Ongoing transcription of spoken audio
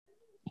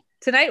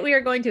Tonight we are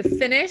going to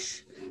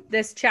finish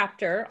this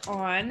chapter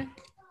on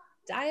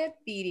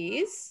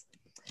diabetes,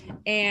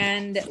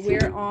 and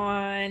we're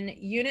on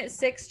Unit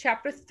 6,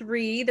 Chapter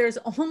 3. There's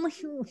only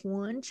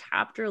one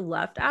chapter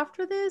left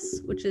after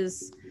this, which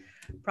is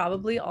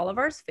probably all of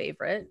ours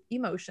favorite,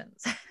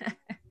 emotions. I'm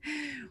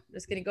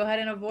just going to go ahead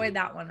and avoid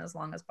that one as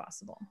long as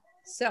possible.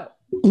 So,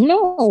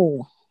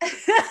 no.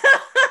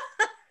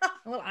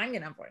 Well, I'm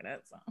going to avoid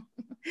it.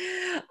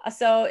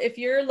 So if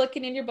you're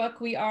looking in your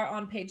book, we are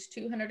on page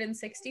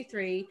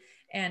 263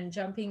 and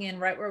jumping in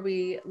right where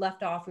we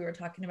left off. We were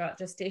talking about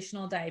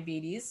gestational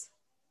diabetes.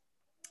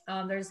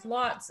 There's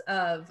lots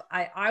of,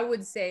 I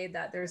would say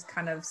that there's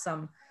kind of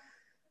some,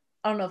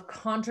 I don't know if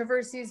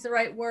controversy is the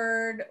right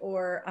word,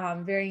 or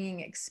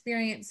varying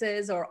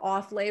experiences or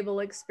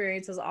off-label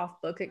experiences,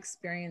 off-book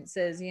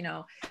experiences, you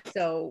know.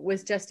 So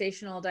with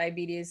gestational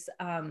diabetes,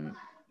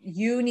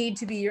 you need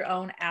to be your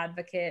own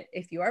advocate.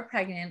 If you are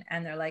pregnant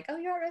and they're like, oh,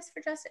 you're at risk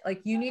for gestational,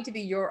 like you need to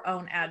be your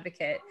own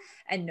advocate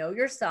and know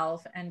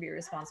yourself and be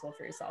responsible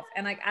for yourself.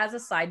 And like, as a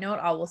side note,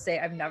 I will say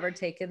I've never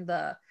taken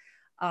the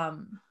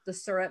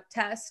syrup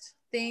test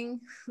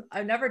thing.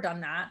 I've never done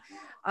that.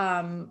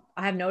 I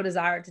have no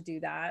desire to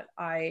do that.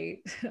 I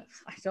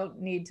don't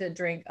need to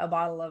drink a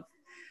bottle of,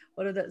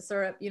 what is that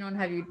syrup? You don't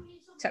have you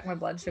check my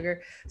blood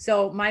sugar.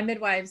 So my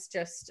midwives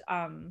just,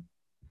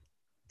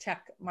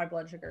 check my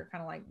blood sugar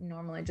kind of like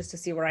normally just to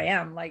see where I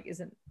am, like,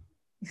 isn't,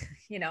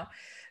 you know,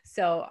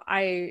 so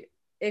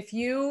if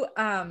you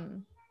are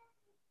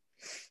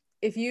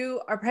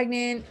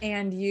pregnant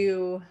and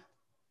you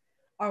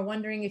are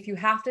wondering if you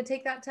have to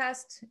take that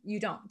test,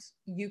 you don't.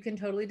 You can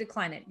totally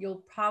decline it.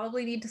 You'll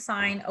probably need to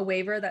sign a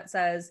waiver that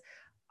says,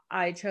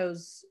 I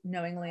chose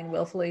knowingly and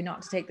willfully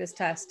not to take this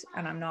test,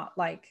 and I'm not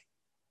like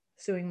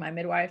suing my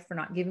midwife for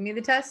not giving me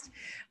the test,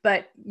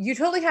 but you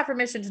totally have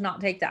permission to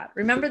not take that.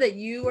 Remember that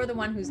you are the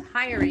one who's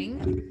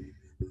hiring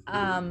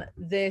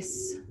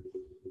this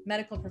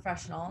medical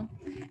professional,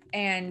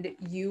 and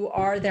you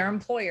are their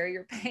employer.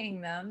 You're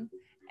paying them,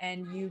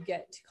 and you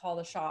get to call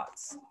the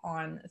shots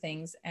on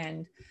things.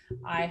 And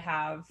I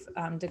have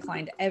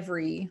declined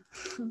every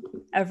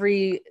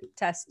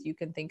test you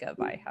can think of.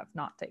 I have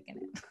not taken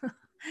it.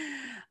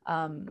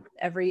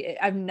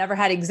 I've never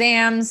had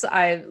exams.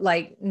 I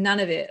like none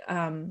of it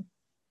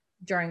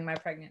during my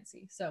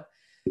pregnancy. So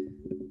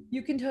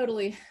you can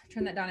totally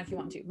turn that down if you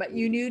want to, but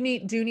you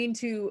do need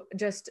to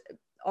just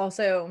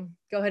also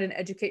go ahead and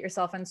educate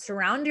yourself and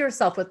surround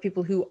yourself with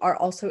people who are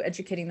also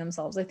educating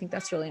themselves. I think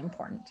that's really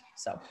important.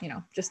 So, you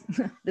know, just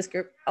this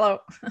group.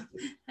 Hello.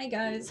 Hi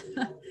guys.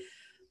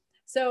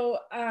 So,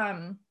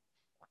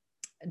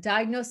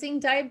 diagnosing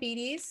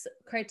diabetes,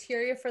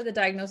 criteria for the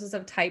diagnosis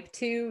of type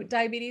 2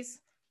 diabetes,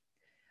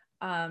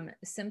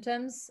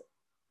 symptoms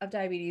of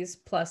diabetes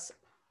plus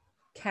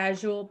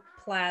casual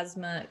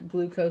plasma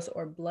glucose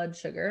or blood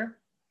sugar,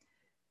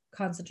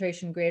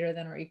 concentration greater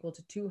than or equal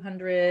to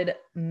 200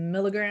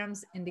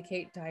 milligrams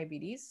indicate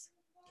diabetes.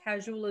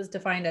 Casual is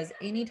defined as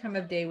any time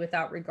of day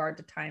without regard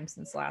to time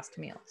since last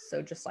meal.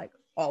 So just like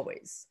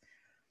always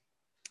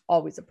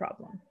a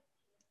problem.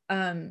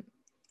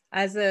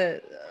 As a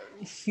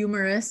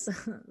humorous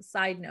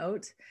side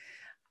note,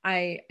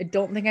 I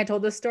don't think I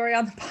told this story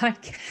on the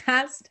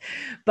podcast,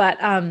 but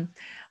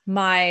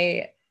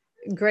my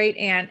great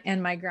aunt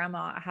and my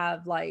grandma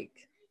have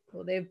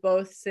they've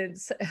both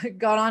since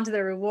gone on to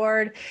their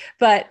reward,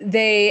 but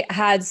they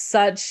had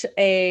such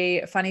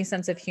a funny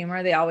sense of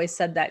humor. They always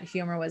said that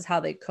humor was how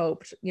they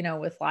coped, you know,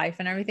 with life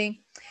and everything.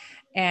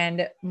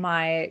 And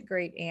my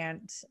great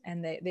aunt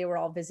and they were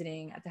all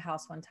visiting at the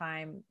house one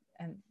time,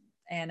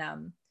 and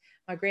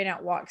my great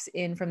aunt walks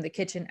in from the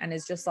kitchen and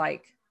is just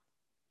like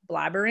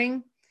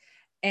blabbering.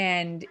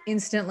 And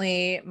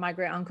instantly my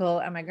great uncle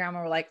and my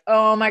grandma were like,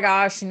 oh my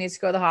gosh, she needs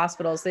to go to the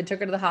hospital. So they took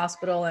her to the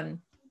hospital. And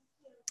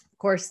of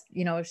course,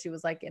 you know, she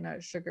was like in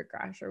a sugar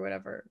crash or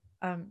whatever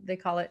they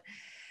call it.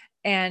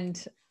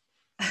 And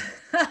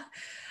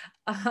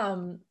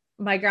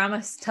my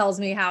grandma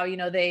tells me how, you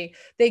know, they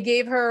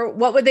gave her,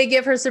 what would they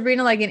give her,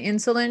 Sabrina? Like an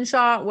insulin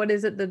shot? What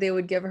is it that they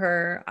would give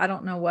her? I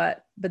don't know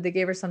what, but they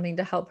gave her something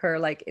to help her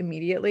like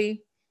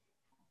immediately.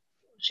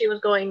 She was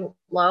going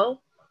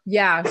low?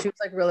 Yeah, she was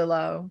like really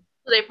low.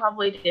 They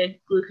probably did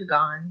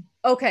glucagon.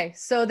 Okay,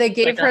 so they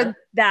gave her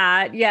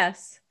that,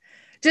 yes.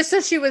 Just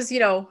so she was, you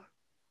know,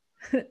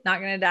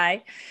 not going to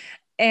die.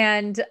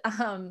 And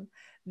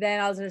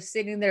then I was just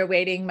sitting there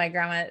waiting. My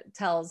grandma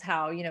tells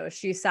how, you know,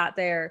 she sat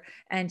there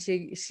and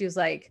she was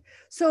like,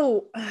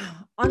 so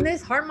on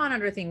this heart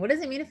monitor thing, what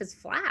does it mean if it's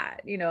flat?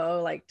 You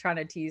know, like trying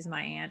to tease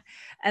my aunt.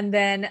 And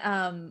then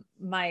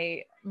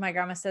my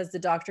grandma says the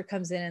doctor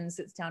comes in and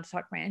sits down to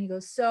talk to my aunt. He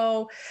goes,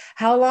 so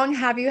how long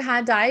have you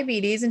had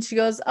diabetes? And she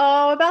goes,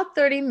 oh, about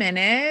 30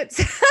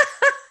 minutes.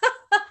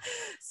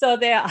 So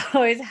they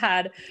always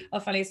had a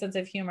funny sense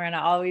of humor. And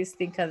I always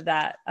think of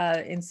that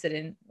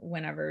incident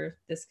whenever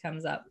this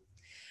comes up.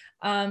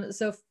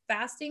 So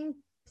fasting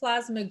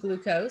plasma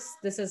glucose,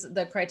 this is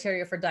the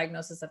criteria for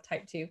diagnosis of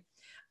type 2.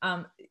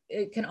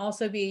 It can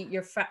also be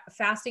your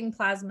fasting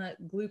plasma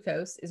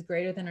glucose is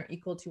greater than or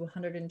equal to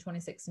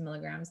 126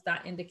 milligrams.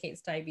 That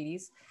indicates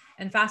diabetes.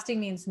 And fasting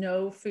means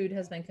no food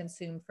has been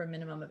consumed for a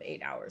minimum of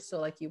 8 hours. So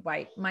like you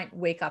might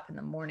wake up in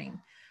the morning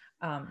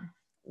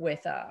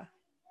with a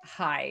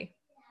high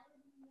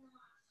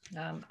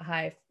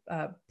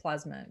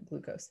plasma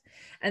glucose.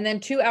 And then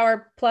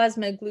 2-hour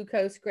plasma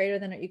glucose greater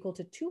than or equal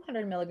to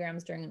 200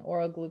 milligrams during an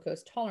oral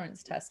glucose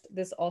tolerance test.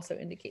 This also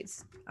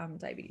indicates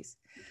diabetes.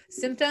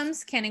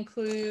 Symptoms can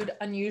include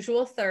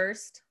unusual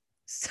thirst.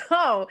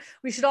 So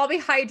we should all be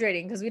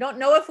hydrating because we don't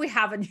know if we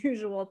have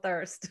unusual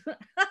thirst,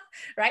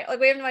 right? Like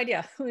we have no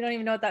idea. We don't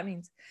even know what that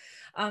means.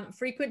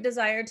 Frequent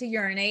desire to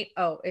urinate.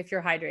 Oh, if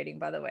you're hydrating,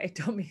 by the way,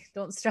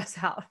 don't stress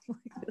out.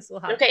 This will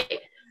happen. Okay.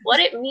 What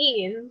it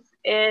means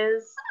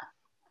is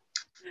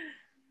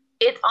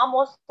it's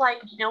almost like,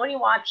 you know, when you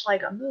watch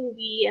like a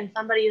movie and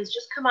somebody has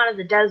just come out of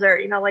the desert,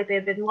 you know, like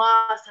they've been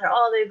lost or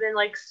they've been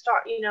like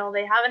you know,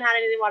 they haven't had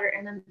any water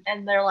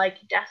and they're like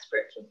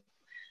desperate.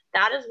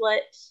 That is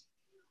what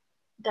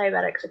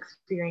diabetics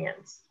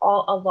experience a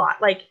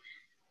lot. Like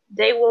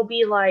they will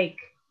be like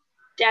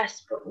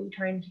desperately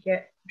trying to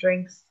get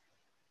drinks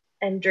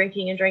and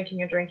drinking and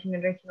drinking and drinking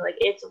and drinking. Like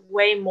it's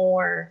way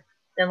more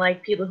than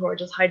like people who are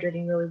just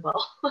hydrating really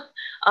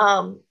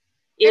well.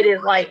 It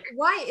is like,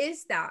 why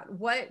is that?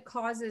 What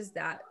causes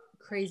that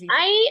crazy thing?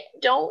 I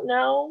don't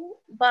know,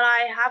 but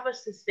I have a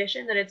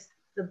suspicion that it's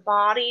the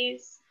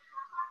body's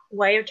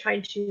way of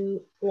trying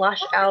to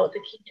flush out the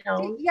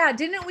ketones. Yeah,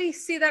 didn't we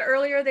see that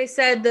earlier? They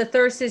said the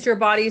thirst is your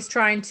body's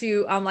trying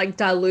to like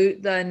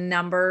dilute the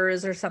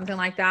numbers or something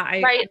like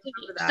that. Right.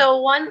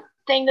 So one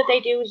thing that they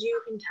do is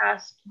you can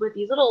test with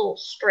these little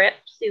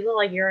strips, these little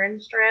like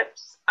urine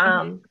strips.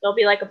 There'll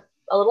be like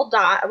a little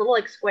dot, a little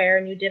like square,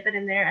 and you dip it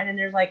in there, and then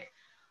there's like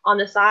on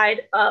the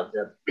side of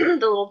the the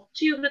little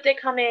tube that they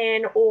come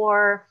in,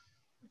 or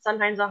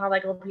sometimes they'll have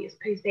like a little piece of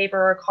paper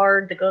or a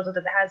card that goes with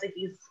it that has like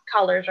these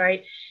colors,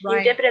 right?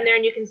 You dip it in there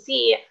and you can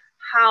see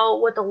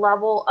what the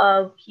level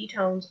of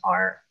ketones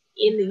are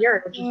in the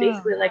urine, which is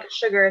basically like a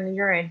sugar in the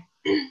urine.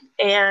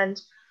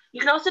 And you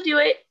can also do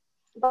it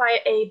by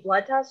a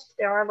blood test.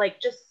 There are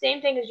like just the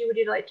same thing as you would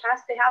do to like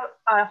test. They have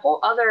a whole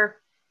other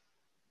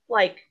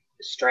like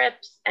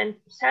strips and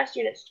test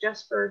units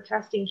just for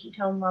testing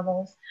ketone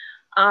levels.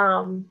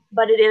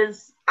 But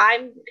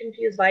I'm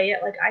confused by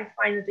it. Like I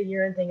find that the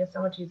urine thing is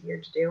so much easier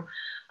to do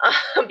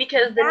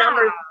because the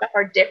numbers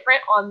are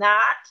different on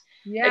that.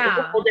 Yeah. Like it's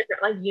a whole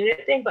different like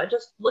unit thing, but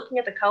just looking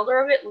at the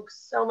color of it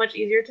looks so much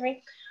easier to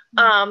me.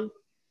 But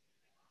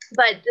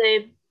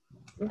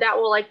that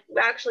will like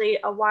actually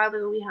a while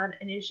ago we had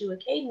an issue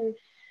with Caden.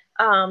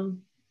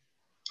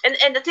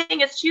 And the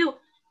thing is too,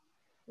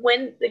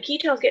 when the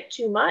ketones get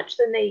too much,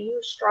 then they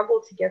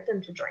struggle to get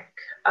them to drink.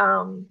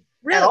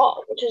 Really? At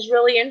all, which is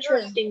really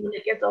interesting when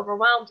it gets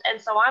overwhelmed. And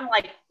so I'm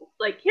like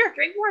here,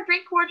 drink more.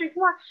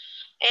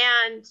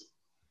 And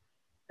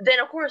then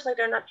of course, like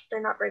they're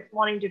not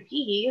wanting to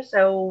pee.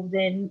 So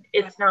then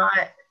it's not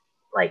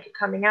like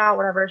coming out,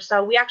 whatever.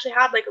 So we actually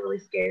had like a really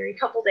scary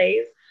couple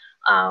days.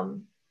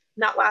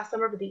 Not last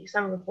summer, but the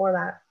summer before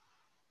that.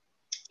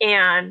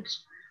 And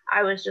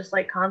I was just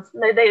like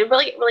constantly, they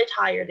really get really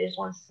tired. They just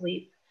want to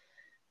sleep.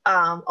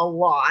 A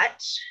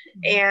lot.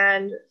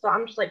 And so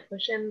I'm just like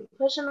pushing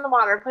the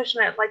water,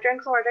 pushing it, like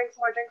drink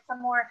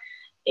some more.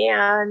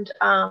 And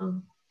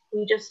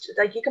we just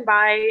like, you can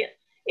buy,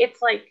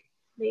 it's like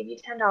maybe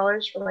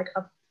 $10 for like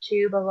a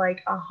tube of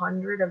like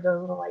 100 of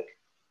those little like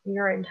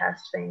urine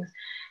test things.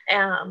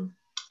 And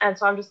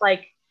so I'm just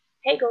like,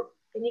 hey,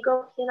 can you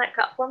go pee in that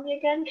cup for me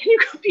again? Can you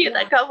go pee in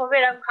that cup for me?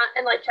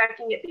 And like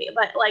checking it,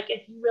 but like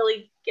if you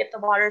really get the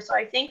water. So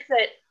I think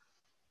that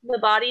the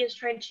body is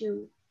trying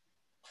to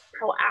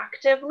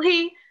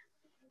proactively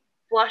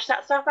flush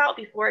that stuff out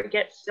before it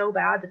gets so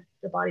bad that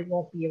the body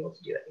won't be able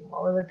to do it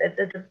anymore,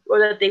 or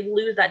that they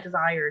lose that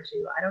desire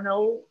to. I don't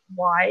know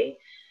why.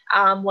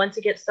 Once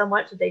it gets so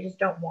much that they just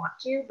don't want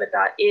to, but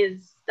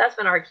that's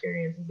been our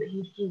experience, is that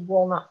he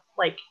will not,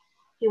 like,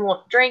 he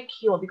won't drink,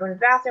 he won't be going to the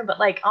bathroom, but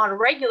like on a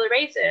regular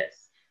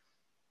basis,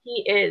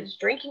 he is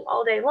drinking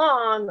all day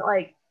long,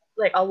 like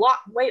a lot.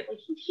 Like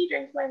he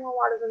drinks way more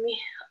water than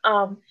me,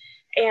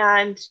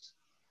 and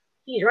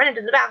he's running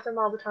to the bathroom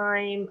all the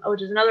time,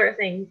 which is another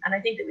thing. And I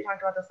think that we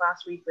talked about this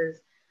last week, was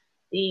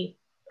the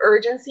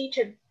urgency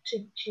to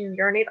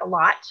urinate a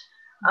lot.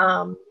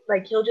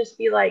 Like he'll just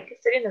be like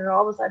sitting there, and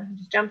all of a sudden he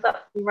just jumps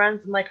up, he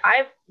runs, and like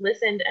I've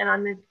listened, and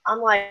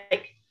I'm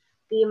like,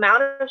 the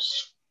amount of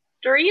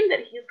stream that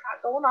he's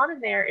got going on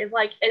in there is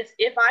like as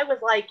if I was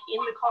like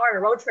in the car on a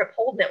road trip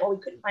holding it while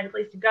we couldn't find a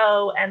place to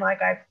go, and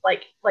like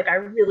I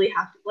really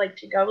have to like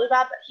to go with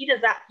that. But he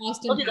does that.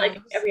 He'll do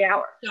like every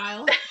hour.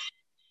 Style.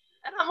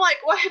 And I'm like,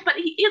 what? But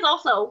he is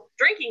also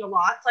drinking a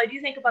lot. So I do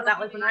think about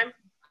that. Like when I'm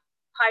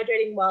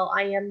hydrating well,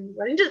 I am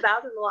running to the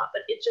bathroom a lot,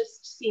 but it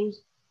just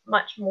seems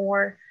much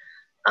more.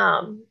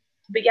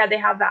 But yeah, they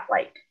have that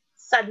like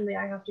suddenly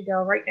I have to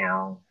go right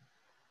now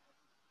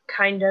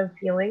kind of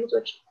feelings,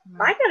 which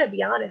I gotta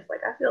be honest,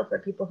 like I feel for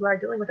people who are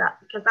dealing with that,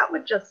 because that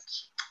would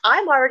just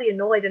I'm already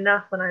annoyed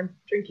enough when I'm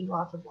drinking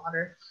lots of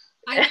water.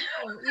 I know,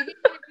 even when you're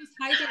just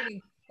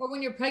hydrating or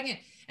when you're pregnant.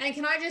 And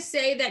can I just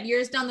say that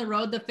years down the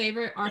road, our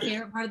favorite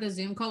part of the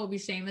Zoom call will be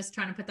Seamus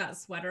trying to put that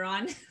sweater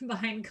on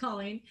behind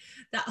Colleen.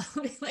 That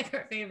will be like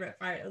our favorite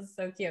part. It was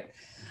so cute.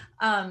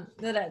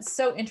 That's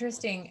so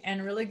interesting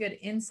and really good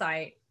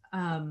insight.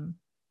 I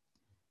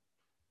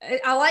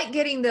like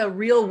getting the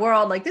real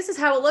world, like this is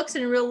how it looks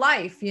in real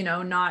life, you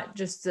know, not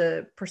just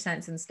the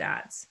percents and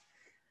stats.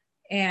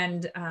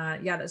 And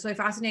yeah, that's really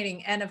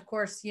fascinating. And of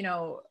course, you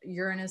know,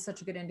 urine is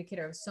such a good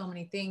indicator of so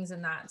many things.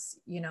 And that's,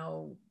 you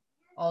know,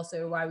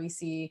 also why we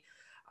see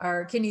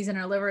our kidneys and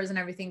our livers and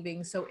everything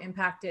being so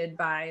impacted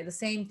by the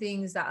same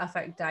things that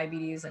affect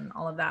diabetes and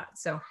all of that.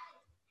 So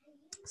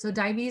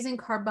diabetes and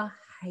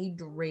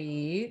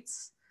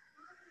carbohydrates.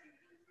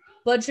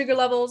 Blood sugar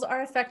levels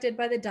are affected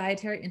by the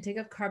dietary intake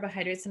of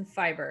carbohydrates and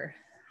fiber.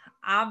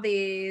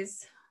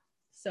 Obvious.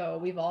 So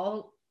we've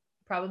all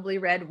probably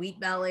read Wheat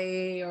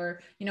Belly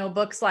or, you know,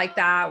 books like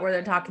that where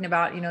they're talking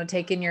about, you know,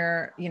 taking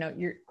your, you know,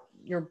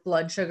 your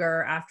blood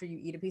sugar after you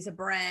eat a piece of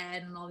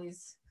bread and all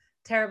these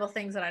terrible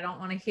things that I don't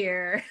want to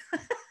hear.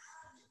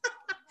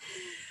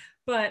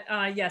 But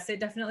yes, it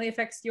definitely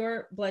affects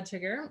your blood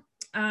sugar.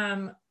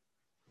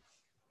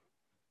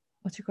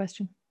 What's your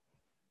question?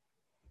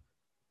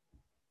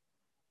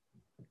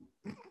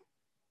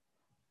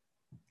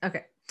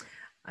 Okay.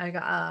 I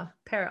got a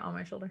parrot on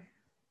my shoulder.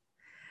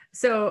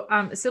 So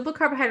simple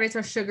carbohydrates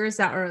are sugars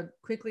that are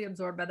quickly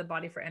absorbed by the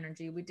body for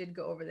energy. We did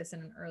go over this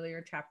in an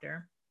earlier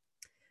chapter.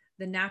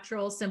 The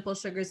natural simple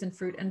sugars in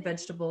fruit and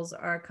vegetables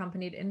are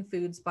accompanied in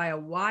foods by a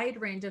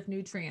wide range of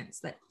nutrients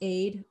that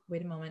aid,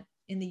 wait a moment,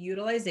 in the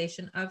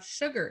utilization of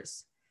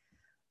sugars.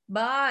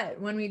 But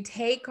when we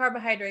take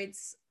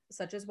carbohydrates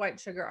such as white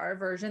sugar, our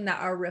version,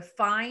 that are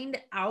refined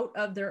out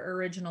of their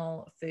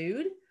original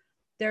food,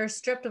 they're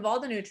stripped of all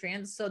the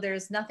nutrients. So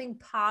there's nothing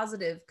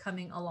positive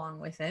coming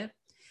along with it.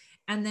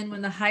 And then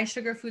when the high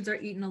sugar foods are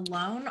eaten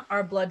alone,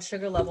 our blood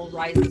sugar level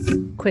rises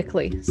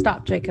quickly.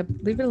 Stop, Jacob.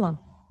 Leave it alone.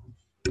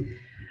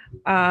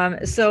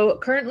 So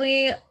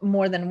currently,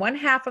 more than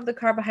 1/2 of the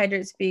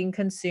carbohydrates being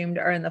consumed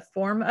are in the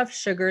form of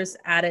sugars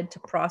added to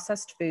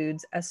processed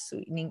foods as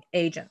sweetening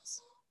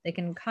agents. They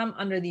can come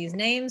under these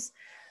names.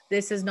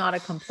 This is not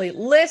a complete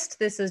list.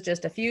 This is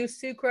just a few: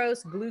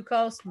 sucrose,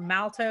 glucose,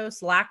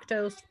 maltose,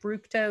 lactose,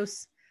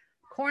 fructose,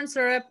 corn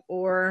syrup,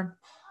 or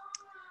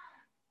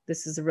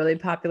this is a really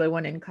popular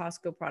one in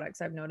Costco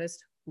products, I've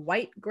noticed,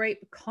 white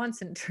grape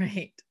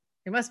concentrate.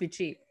 It must be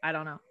cheap. I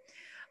don't know.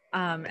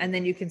 And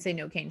then you can say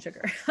no cane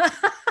sugar.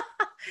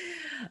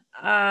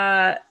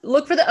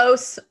 Look for the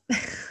OS.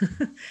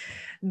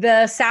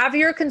 The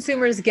savvier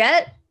consumers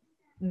get,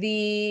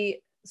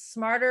 the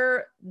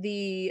smarter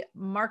the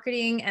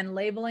marketing and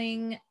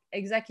labeling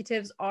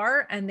executives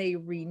are, and they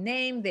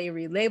rename, they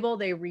relabel,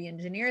 they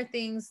re-engineer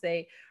things,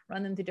 they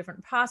run them through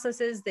different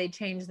processes, they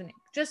change the name.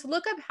 Just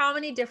look up how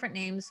many different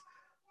names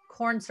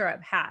corn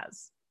syrup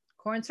has.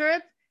 Corn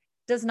syrup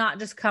does not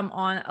just come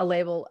on a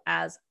label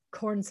as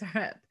corn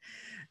syrup.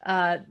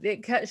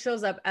 It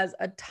shows up as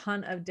a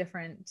ton of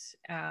different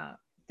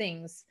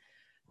things,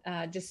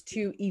 just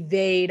to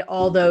evade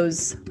all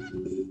those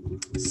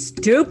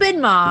stupid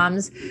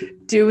moms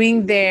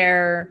doing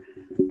their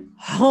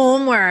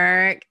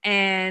homework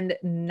and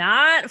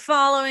not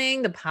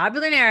following the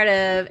popular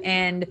narrative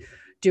and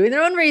doing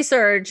their own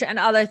research and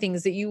other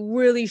things that you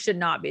really should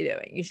not be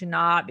doing. You should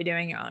not be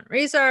doing your own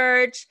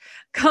research.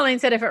 Colleen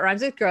said, if it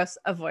rhymes with gross,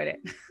 avoid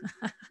it.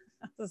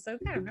 That's so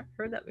good. I've never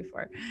heard that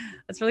before.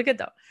 That's really good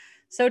though.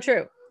 So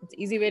true. It's an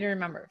easy way to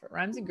remember. If it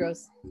rhymes with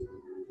gross,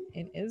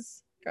 it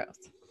is gross.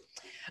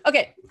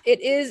 Okay.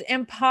 It is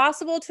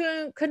impossible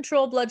to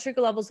control blood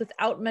sugar levels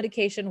without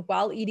medication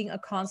while eating a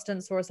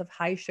constant source of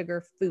high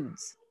sugar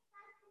foods.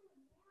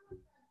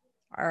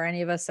 Are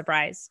any of us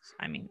surprised?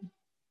 I mean,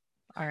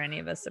 are any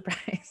of us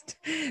surprised?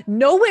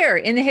 Nowhere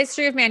in the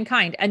history of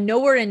mankind and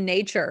nowhere in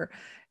nature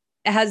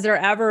has there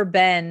ever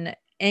been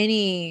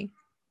any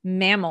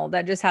mammal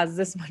that just has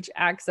this much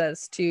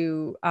access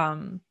to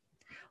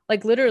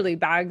like literally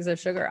bags of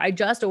sugar. I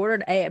just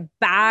ordered a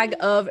bag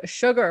of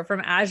sugar from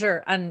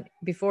Azure, and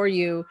before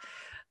you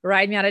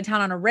ride me out of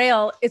town on a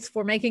rail, it's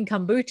for making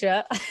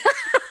kombucha.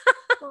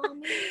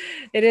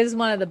 It is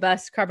one of the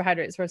best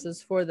carbohydrate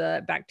sources for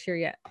the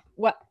bacteria.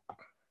 What?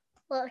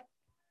 Look.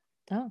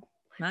 Oh,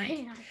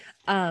 nice.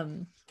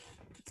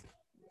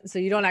 So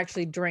you don't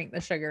actually drink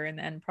the sugar in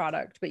the end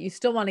product, but you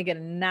still want to get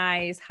a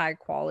nice high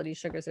quality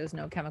sugar so there's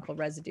no chemical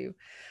residue.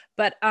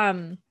 But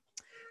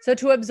so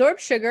to absorb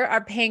sugar,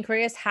 our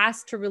pancreas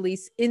has to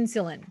release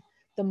insulin.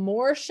 The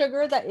more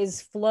sugar that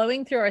is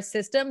flowing through our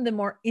system, the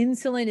more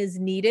insulin is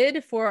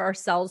needed for our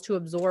cells to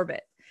absorb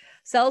it.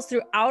 Cells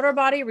throughout our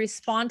body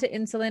respond to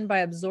insulin by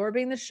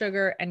absorbing the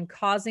sugar and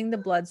causing the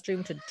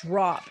bloodstream to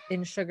drop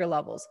in sugar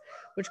levels,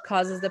 which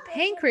causes the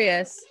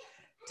pancreas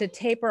to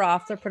taper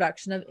off the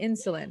production of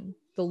insulin.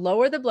 The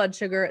lower the blood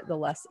sugar, the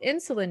less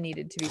insulin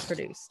needed to be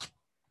produced.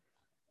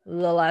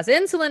 The less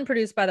insulin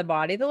produced by the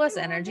body, the less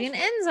energy and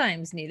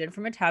enzymes needed for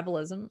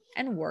metabolism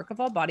and work of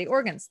all body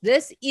organs.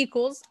 This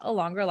equals a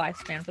longer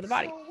lifespan for the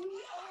body.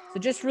 So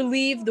just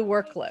relieve the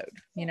workload,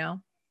 you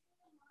know.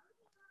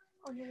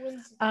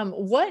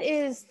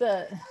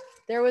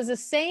 There was a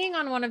saying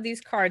on one of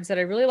these cards that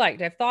I really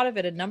liked. I've thought of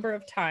it a number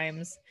of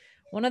times.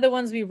 One of the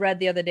ones we read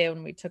the other day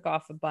when we took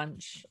off a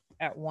bunch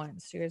at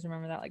once. Do you guys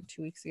remember that, like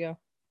 2 weeks ago?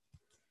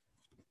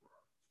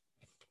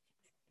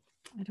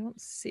 I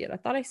don't see it. I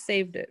thought I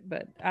saved it,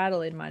 but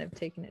Adelaide might have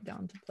taken it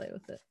down to play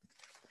with it.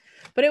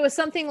 But it was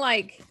something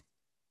like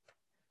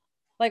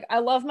I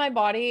love my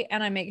body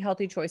and I make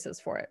healthy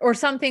choices for it, or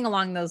something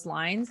along those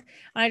lines.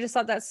 And I just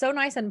thought that's so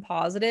nice and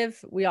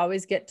positive. We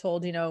always get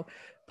told, you know,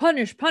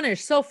 punish,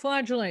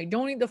 self-flagellate,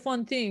 don't eat the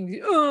fun things,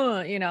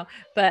 you know.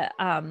 But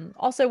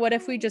also, what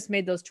if we just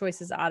made those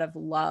choices out of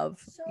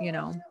love, you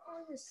know?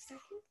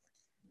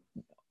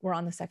 We're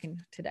on the 2nd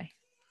today.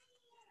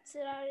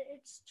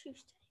 It's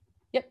Tuesday.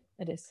 Yep,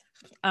 it is.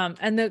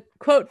 And the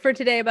quote for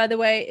today, by the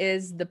way,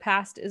 is "The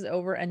past is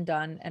over and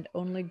done, and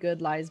only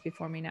good lies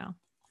before me now."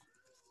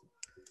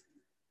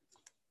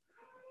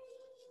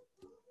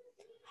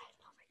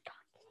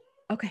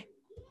 Okay,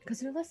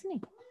 because you're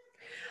listening.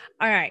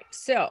 All right,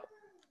 so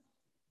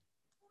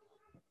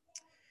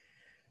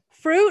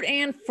fruit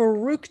and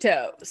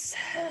fructose.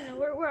 No,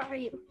 where are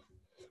you?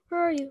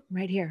 Where are you?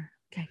 Right here.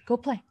 Okay, go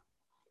play.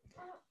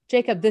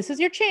 Jacob, this is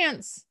your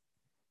chance.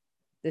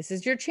 This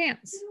is your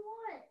chance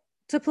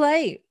to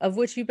play, of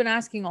which you've been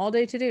asking all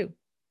day to do.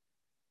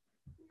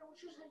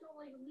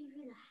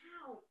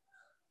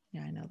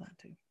 Yeah, I know that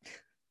too.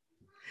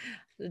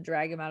 To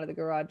drag him out of the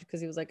garage because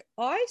he was like,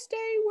 I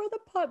stay where the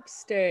pups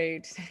stay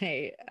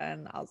today.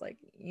 And I was like,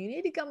 you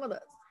need to come with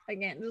us. I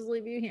can't just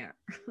leave you here.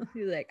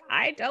 He's like,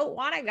 I don't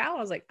want to go. I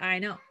was like, I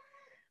know,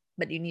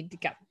 but you need to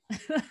come.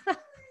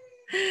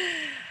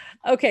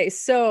 Okay,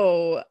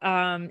 so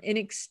in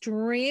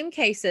extreme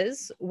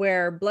cases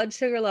where blood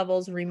sugar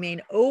levels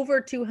remain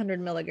over 200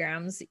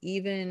 milligrams,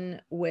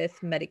 even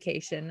with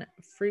medication,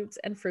 fruits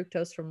and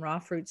fructose from raw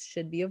fruits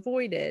should be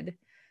avoided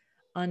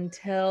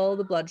until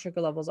the blood sugar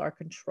levels are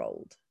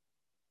controlled.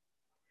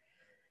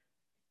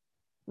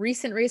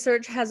 Recent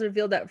research has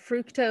revealed that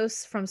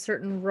fructose from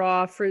certain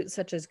raw fruits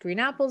such as green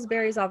apples,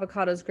 berries,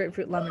 avocados,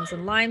 grapefruit, lemons,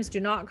 and limes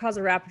do not cause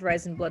a rapid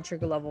rise in blood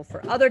sugar level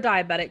for other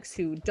diabetics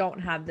who don't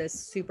have this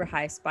super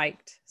high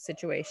spiked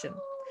situation.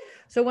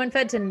 So when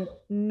fed to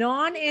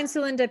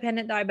non-insulin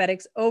dependent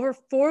diabetics over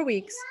 4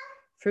 weeks,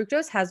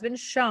 fructose has been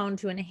shown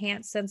to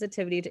enhance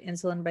sensitivity to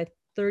insulin by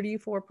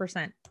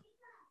 34%.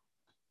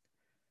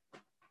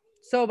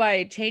 So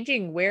by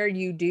changing where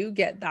you do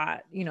get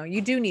that, you know,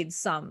 you do need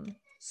some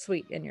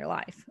sweet in your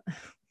life.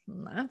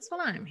 That's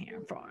what I'm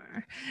here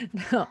for.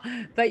 No,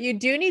 but you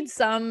do need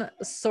some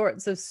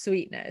sorts of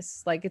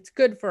sweetness. Like, it's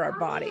good for our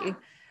body.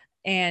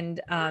 And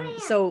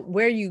so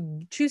where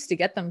you choose to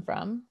get them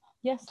from.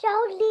 Yes. Heal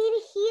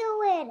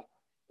it.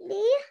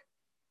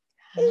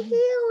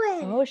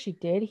 Oh, she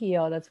did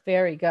heal. That's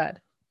very good.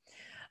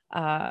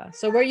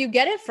 So where you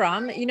get it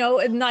from, you know,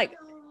 and like,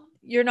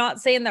 you're not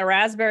saying that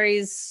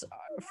raspberries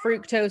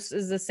fructose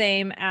is the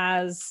same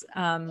as,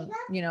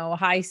 you know,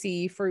 high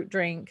C fruit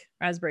drink,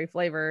 raspberry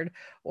flavored,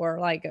 or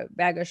like a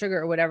bag of sugar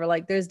or whatever.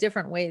 Like, there's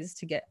different ways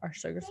to get our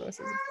sugar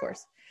sources, of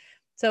course.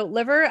 So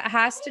liver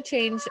has to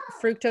change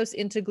fructose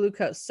into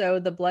glucose. So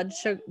the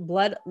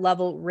blood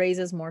level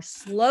raises more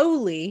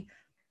slowly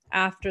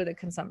after the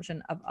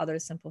consumption of other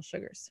simple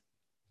sugars.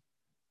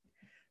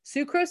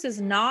 Sucrose is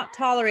not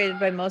tolerated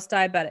by most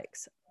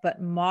diabetics, but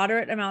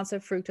moderate amounts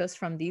of fructose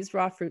from these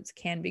raw fruits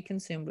can be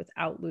consumed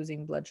without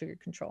losing blood sugar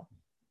control.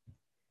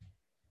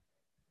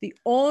 The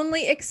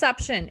only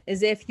exception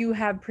is if you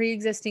have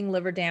pre-existing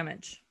liver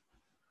damage,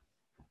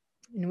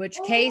 in which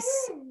case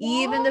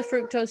even the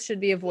fructose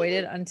should be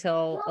avoided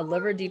until a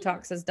liver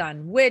detox is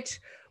done, which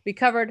we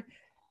covered.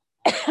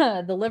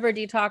 The liver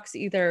detox,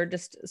 either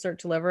just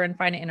search liver and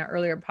find it in an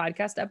earlier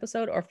podcast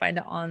episode, or find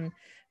it on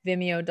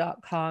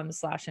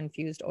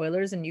vimeo.com/infused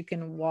oilers, and you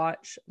can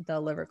watch the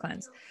liver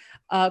cleanse.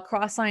 A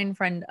cross-sign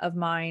friend of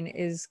mine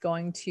is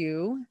going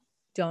to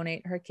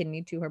donate her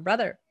kidney to her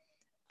brother.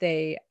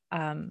 They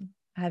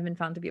have been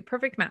found to be a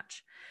perfect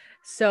match.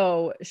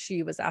 So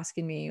she was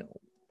asking me,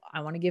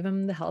 I want to give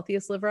him the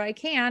healthiest liver I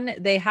can.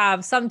 They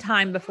have some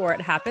time before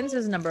it happens.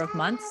 There's a number of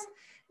months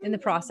in the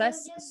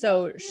process.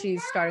 So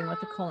she's starting with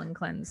the colon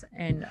cleanse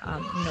and,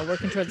 you know,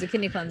 working towards the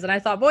kidney cleanse. And I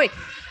thought, boy,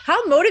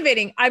 how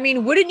motivating. I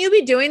mean, wouldn't you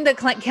be doing the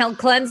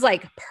cleanse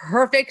like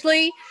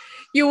perfectly?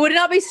 You would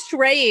not be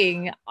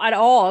straying at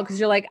all, because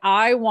you're like,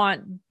 I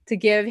want to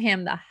give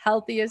him the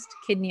healthiest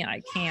kidney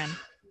I can.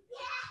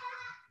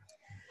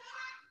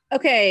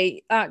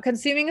 Okay,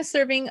 consuming a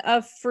serving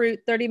of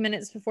fruit 30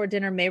 minutes before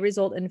dinner may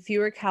result in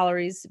fewer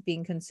calories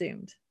being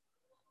consumed.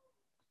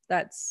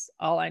 That's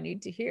all I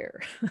need to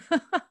hear.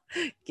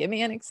 Give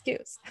me an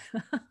excuse.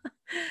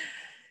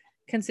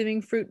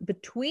 Consuming fruit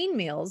between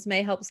meals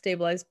may help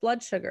stabilize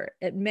blood sugar.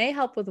 It may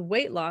help with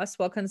weight loss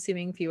while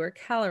consuming fewer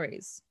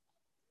calories.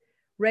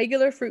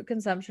 Regular fruit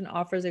consumption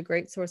offers a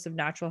great source of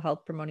natural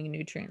health promoting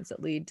nutrients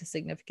that lead to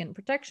significant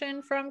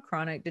protection from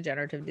chronic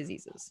degenerative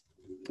diseases.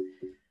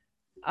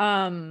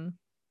 I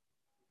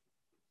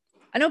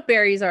know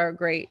berries are a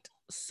great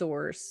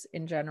source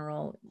in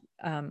general.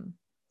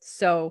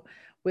 So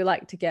we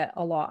like to get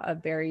a lot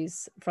of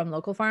berries from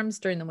local farms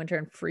during the winter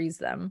and freeze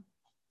them.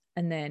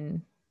 And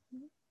then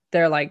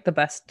they're like the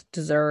best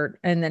dessert.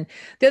 And then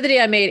the other day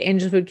I made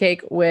angel food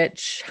cake,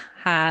 which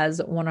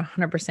has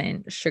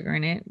 100% sugar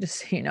in it, just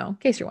so you know, in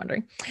case you're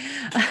wondering.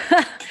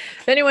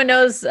 If anyone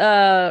knows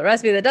a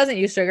recipe that doesn't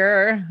use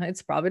sugar,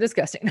 it's probably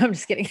disgusting. No, I'm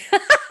just kidding.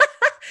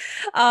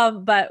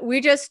 But we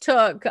just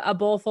took a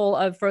bowl full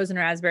of frozen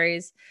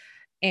raspberries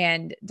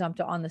and dumped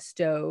it on the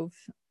stove,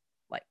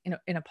 like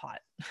in a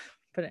pot,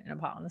 put it in a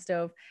pot on the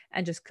stove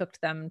and just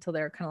cooked them until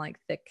they're kind of like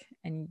thick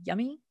and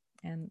yummy.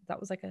 And that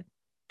was like a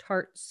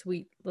tart,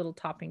 sweet little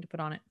topping to put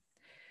on it.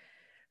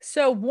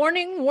 So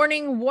warning,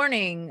 warning,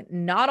 warning.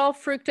 Not all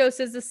fructose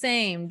is the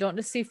same. Don't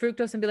just see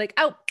fructose and be like,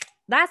 oh,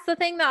 that's the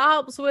thing that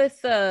helps with,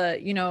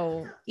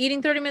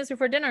 eating 30 minutes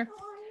before dinner.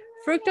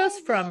 Fructose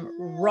from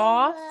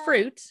raw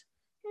fruit.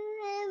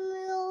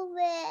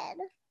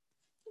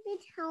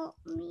 Help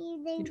me.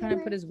 You trying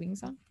to put his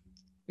wings on? Are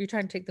you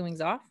trying to take the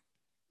wings off?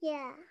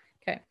 Yeah.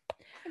 Okay.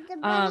 The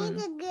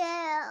bunny's a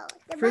girl.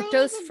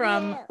 Fructose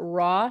from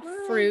raw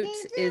fruit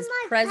is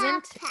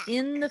present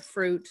in the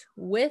fruit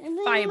with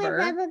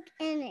fiber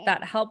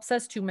that helps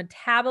us to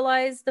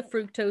metabolize the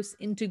fructose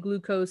into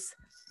glucose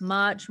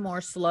much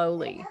more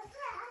slowly.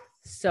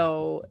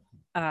 So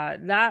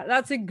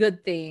that's a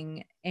good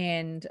thing.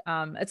 And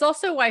it's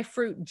also why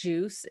fruit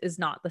juice is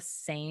not the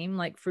same.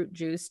 Like fruit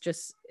juice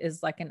just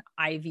is like an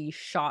IV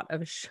shot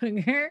of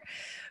sugar,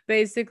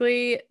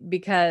 basically,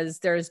 because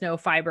there's no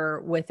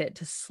fiber with it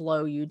to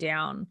slow you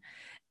down.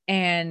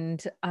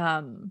 And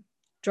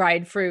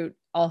dried fruit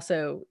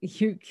also,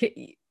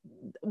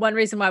 one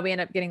reason why we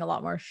end up getting a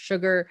lot more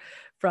sugar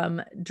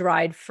from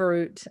dried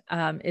fruit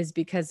is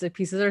because the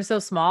pieces are so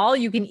small.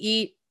 You can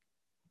eat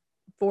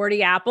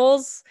 40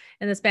 apples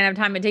in the span of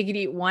time it take you to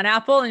eat one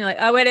apple. And you're like,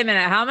 oh, wait a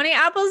minute. How many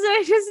apples did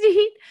I just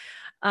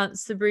eat?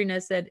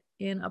 Sabrina said,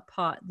 in a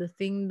pot, the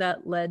thing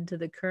that led to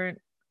the current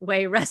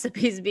way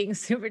recipes being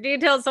super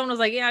detailed. Someone was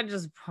like, yeah,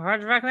 just pour it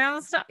directly on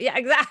the stuff. Yeah,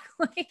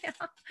 exactly.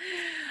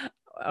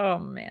 Oh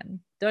man.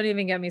 Don't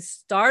even get me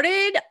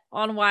started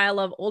on why I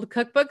love old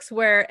cookbooks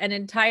where an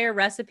entire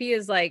recipe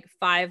is like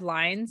 5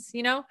 lines,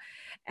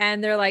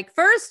 and they're like,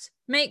 first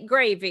make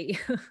gravy,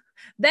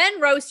 then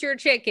roast your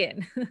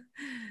chicken.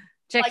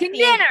 Chicken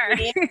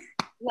dinner.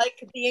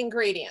 Like the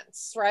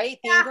ingredients, right?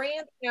 The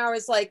ingredients now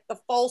is like the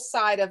full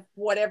side of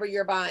whatever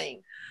you're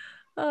buying.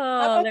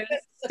 Oh, there's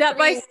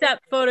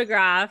step-by-step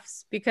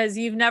photographs because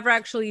you've never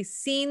actually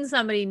seen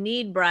somebody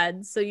knead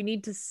bread, so you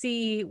need to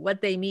see what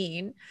they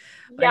mean.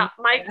 Yeah,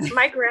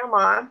 my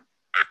grandma,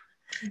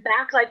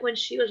 back like when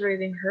she was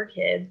raising her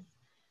kids,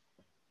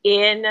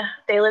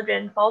 they lived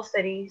in Falls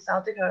City,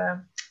 South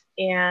Dakota,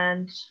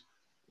 and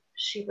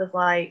she was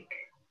like,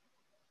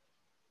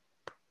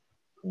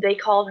 they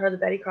called her the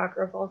Betty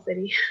Crocker of Falls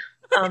City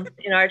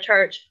in our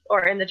church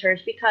or in the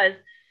church because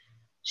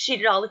she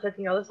did all the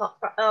cooking, all the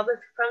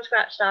from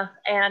scratch stuff.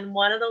 And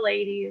one of the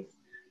ladies,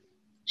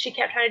 she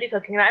kept trying to do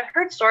cooking. And I've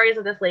heard stories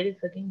of this lady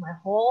cooking my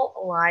whole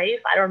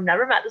life. I've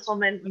never met this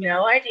woman,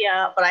 no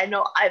idea, but I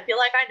feel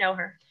like I know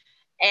her.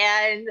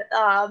 And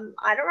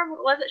I don't remember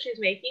what it was that she was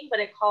making, but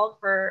it called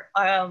for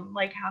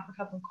like half a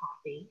cup of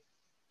coffee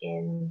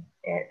in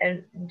it.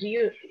 And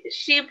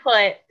she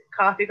put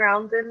coffee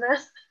grounds in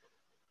this?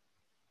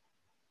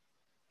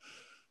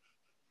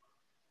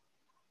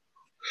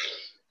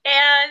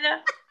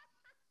 And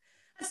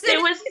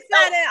it was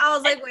I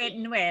was like, wait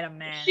a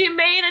minute. She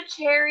made a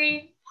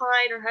cherry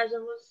pie and her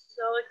husband was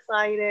so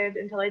excited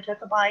until I took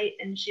a bite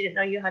and she didn't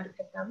know you had to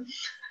pick them.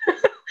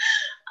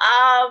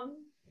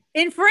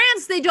 In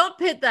France, they don't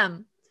pit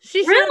them.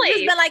 She should really? have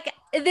just been like,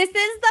 this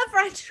is the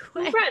French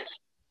way. French.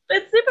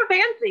 It's super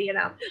fancy,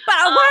 But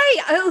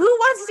why? Who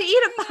wants to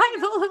eat a pie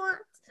full of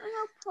worms?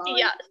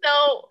 Yeah,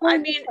 so I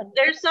mean,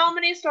 there's so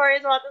many stories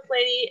about this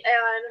lady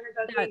and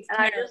her cooking, and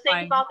I just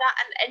think about that,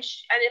 and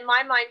in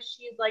my mind,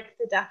 she's like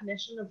the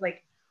definition of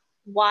like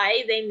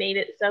why they made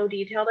it so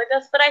detailed like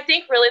this. But I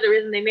think really the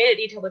reason they made it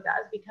detailed like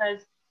that is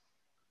because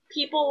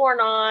people were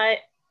not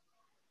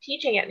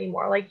teaching it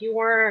anymore. Like you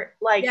weren't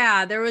like,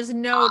 yeah, there was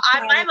no.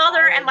 My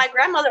mother and my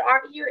grandmother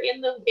aren't here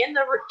in the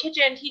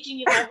kitchen teaching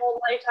you my whole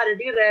life how to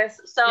do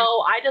this, so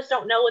I just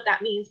don't know what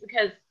that means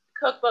because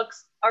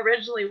cookbooks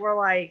originally were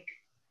like,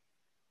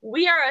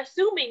 we are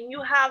assuming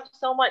you have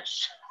so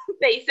much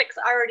basics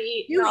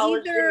already. You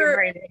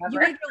either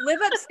live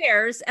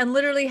upstairs and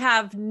literally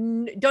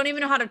don't even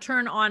know how to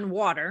turn on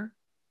water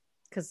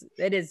because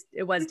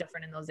it was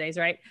different in those days,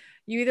 right?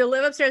 You either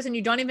live upstairs and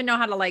you don't even know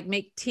how to like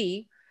make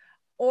tea,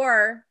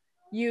 or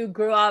you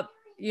grew up,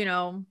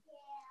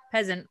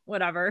 peasant,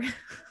 whatever.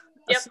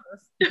 Yep.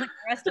 Like the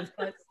rest of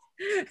us.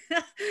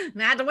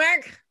 Not to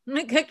work.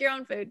 Cook your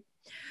own food.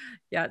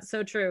 Yeah, it's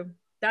so true.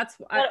 That's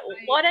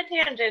what a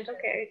tangent.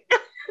 Okay.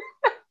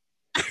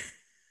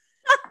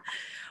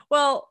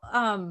 Well,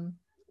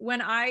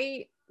 when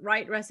I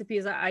write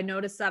recipes, I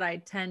notice that I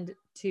tend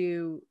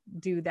to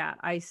do that.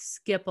 I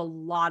skip a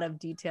lot of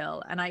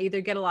detail, and I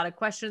either get a lot of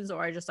questions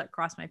or I just like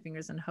cross my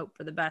fingers and hope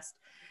for the best.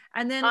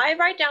 And then I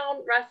write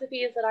down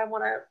recipes that I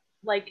want to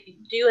like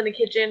do in the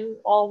kitchen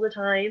all the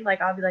time.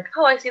 Like I'll be like,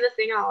 oh, I see this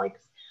thing, Alex.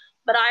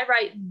 But I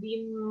write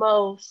the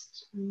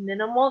most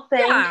minimal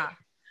thing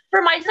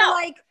for myself.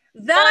 Like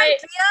that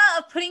idea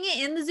of putting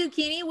it in the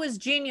zucchini was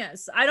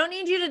genius. I don't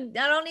need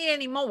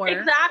any more.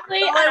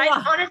 Exactly. And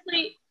I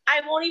honestly,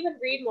 I won't even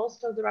read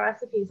most of the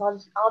recipes.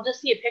 I'll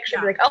just see a picture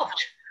and be like, oh.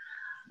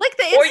 Like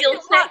the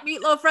instant pot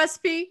meatloaf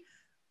recipe.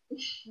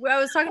 I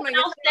was talking about.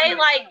 I'll say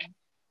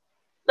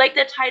like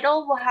the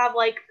title will have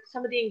like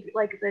some of the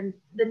like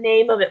the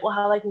name of it will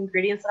have like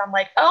ingredients that I'm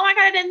like, oh my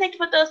god, I didn't think to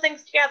put those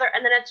things together,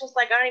 and then it's just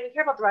like I don't even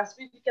care about the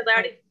recipe because I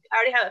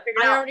already have it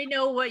figured out. I already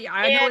know where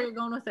you're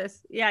going with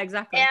this. Yeah,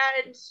 exactly.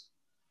 And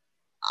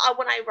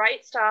when I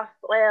write stuff,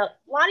 well,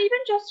 not even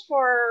just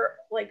for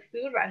like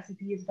food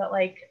recipes, but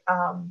like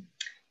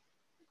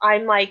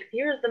I'm like,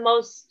 here's the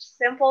most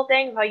simple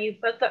thing, how you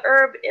put the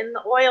herb in the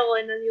oil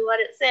and then you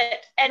let it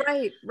sit. And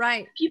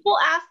right. People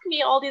ask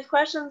me all these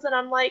questions and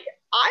I'm like,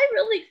 I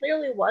really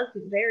clearly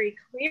wasn't very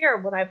clear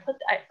when I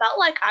felt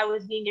like I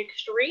was being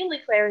extremely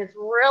clear. It's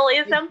really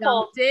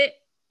simple. Dumped it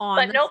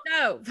on the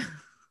stove.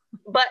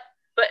 but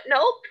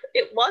nope,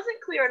 it wasn't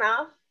clear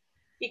enough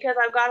because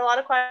I've got a lot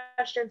of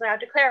questions I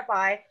have to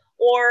clarify.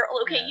 Or,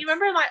 okay, yes. You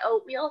remember my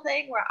oatmeal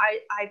thing where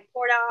I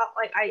poured out,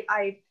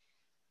 like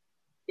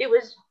it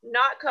was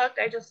not cooked.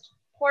 I just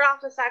poured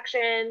off the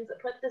sections,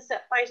 put the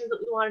spices that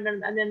we wanted,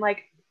 and then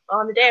like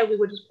on the day we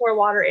would just pour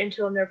water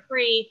into them. They're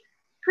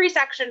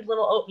pre-sectioned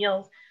little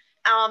oatmeals.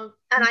 And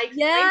I explained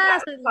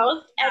that in the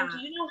post. And do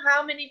you know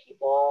how many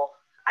people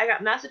I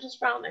got messages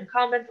from and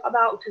comments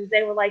about because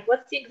they were like,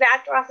 "What's the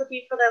exact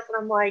recipe for this?"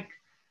 And I'm like,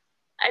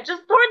 I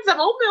just poured some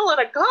oatmeal in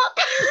a cup.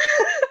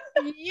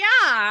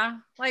 Yeah,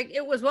 like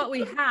it was what we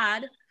had.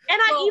 And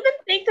I even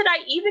think that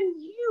I even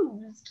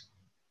used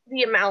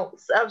the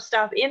amounts of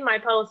stuff in my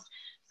post.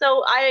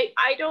 So I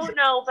don't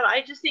know, but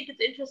I just think it's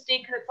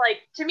interesting because it's like,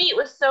 to me, it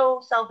was so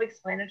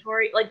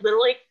self-explanatory. Like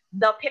literally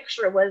the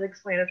picture was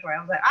explanatory. I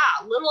was like,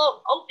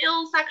 little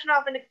oatmeal section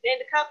off into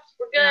cups.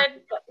 We're good.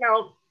 Yeah. But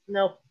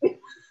no.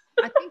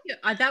 I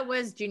think that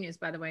was genius,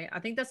 by the way. I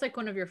think that's like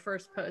one of your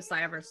first posts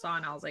I ever saw.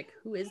 And I was like,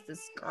 who is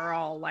this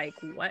girl? Like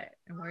what?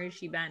 And where has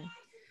she been?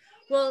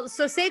 Well,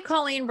 so say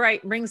Colleen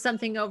Bright brings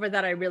something over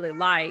that I really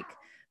like,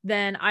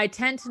 then I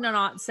tend to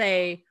not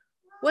say,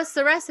 what's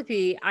the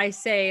recipe? I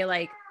say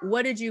like,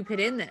 what did you put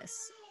in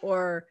this?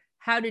 Or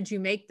how did you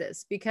make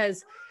this?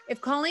 Because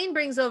if Colleen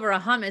brings over a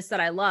hummus that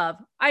I love,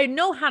 I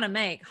know how to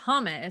make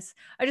hummus.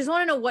 I just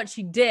want to know what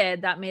she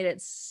did that made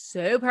it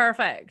so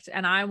perfect.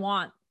 And I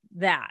want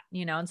that,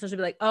 and so she'll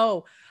be like,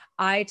 oh,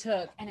 I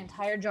took an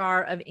entire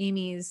jar of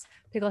Amy's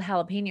pickled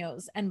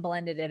jalapenos and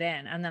blended it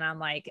in. And then I'm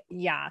like,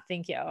 yeah,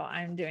 thank you.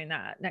 I'm doing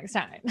that next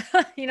time.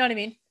 You know what I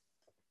mean?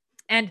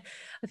 And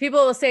the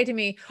people will say to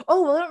me,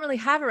 oh, well, I don't really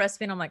have a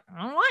recipe. And I'm like,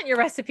 I don't want your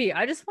recipe.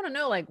 I just want to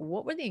know, like,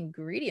 what were the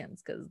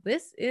ingredients? Because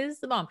this is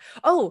the bomb.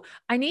 Oh,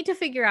 I need to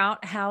figure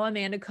out how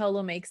Amanda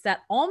Colo makes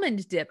that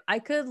almond dip. I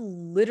could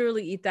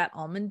literally eat that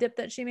almond dip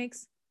that she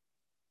makes.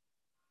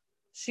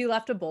 She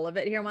left a bowl of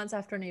it here once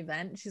after an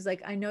event. She's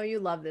like, I know you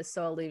love this,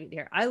 so I'll leave it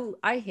here.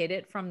 I hid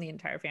it from the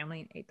entire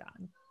family and ate that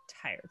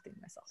entire thing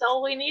myself.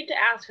 So we need to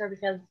ask her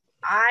because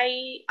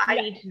I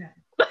need to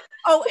know.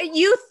 Oh,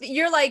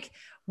 you're like,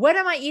 what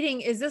am I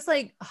eating? Is this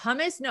like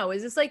hummus? No.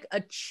 Is this like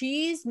a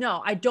cheese?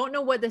 No, I don't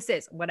know what this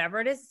is. Whatever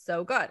it is,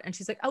 so good. And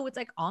she's like, oh, it's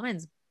like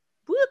almonds.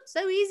 Whoop,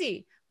 so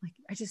easy. I'm like,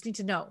 I just need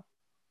to know.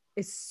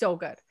 It's so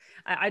good.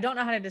 I don't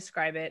know how to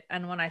describe it.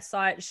 And when I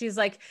saw it, she's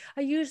like,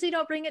 I usually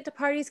don't bring it to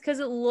parties because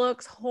it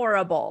looks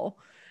horrible.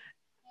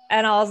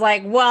 And I was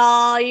like,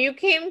 well, you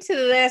came to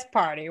this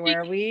party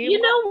where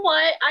you know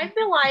what? I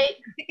feel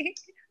like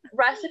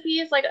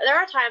recipes, like there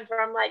are times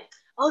where I'm like,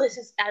 oh,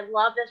 I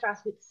love this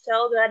recipe. It's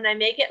so good. And I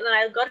make it and then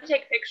I go to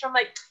take a picture. I'm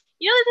like,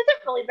 this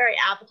isn't really very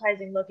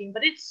appetizing looking,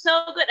 but it's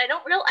so good. I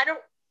don't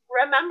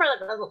remember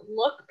that it doesn't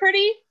look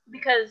pretty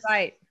because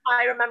I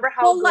remember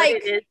how good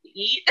it is to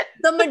eat.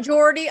 The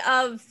majority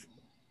of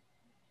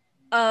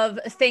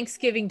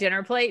Thanksgiving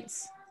dinner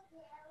plates,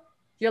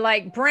 you're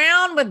like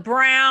brown with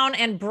brown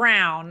and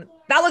brown.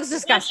 That looks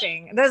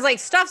disgusting. Yes. There's like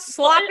stuff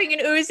slopping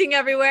and oozing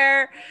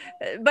everywhere,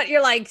 but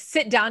you're like,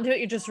 sit down to it.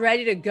 You're just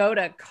ready to go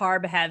to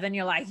carb heaven.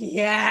 You're like,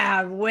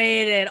 yeah, I've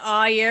waited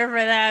all year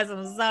for this.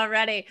 I'm so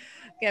ready.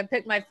 Gonna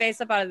pick my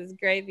face up out of this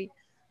gravy.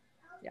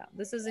 Yeah,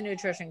 this is a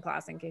nutrition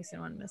class in case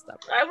anyone missed that.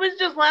 I was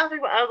just laughing.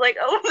 I was like,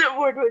 oh, no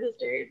more to the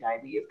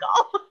stereotyping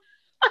call.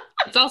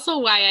 It's also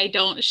why I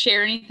don't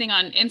share anything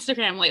on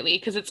Instagram lately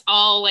because it's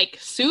all like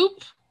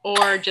soup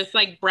or just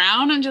like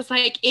brown. I'm just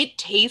like, it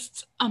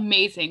tastes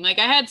amazing. Like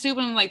I had soup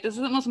and I'm like, this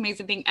is the most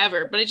amazing thing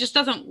ever, but it just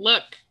doesn't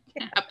look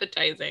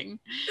appetizing.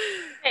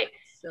 Hey,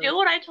 do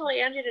what I told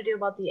Angie to do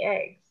about the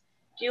eggs.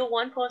 Do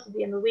one post at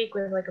the end of the week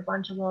with like a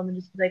bunch of them and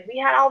just be like, we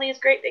had all these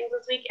great things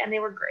this week and they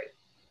were great.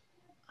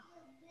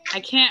 I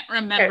can't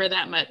remember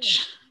that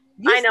much.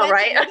 You I know, said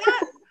right? to do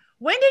that?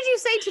 When did you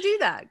say to do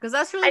that? Because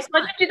that's really I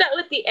smart. supposed to do that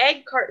with the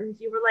egg cartons.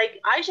 You were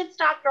like, I should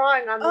stop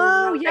drawing on these. And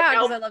I Oh was yeah, like,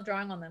 because nope, I love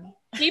drawing on them.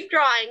 keep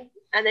drawing,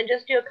 and then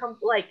just do a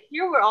like,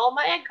 here were all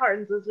my egg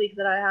cartons this week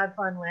that I had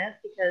fun with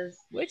because.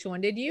 Which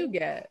one did you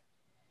get?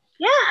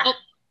 Yeah. Oh,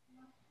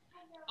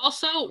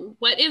 also,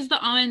 what is the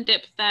almond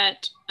dip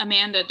that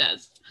Amanda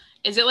does?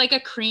 Is it like a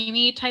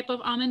creamy type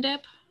of almond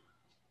dip?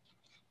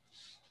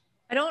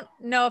 I don't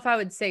know if I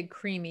would say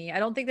creamy. I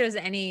don't think there's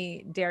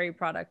any dairy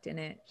product in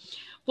it.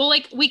 Well,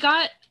 like we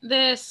got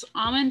this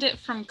almond dip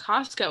from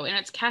Costco and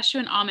it's cashew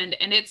and almond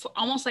and it's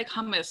almost like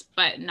hummus,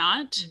 but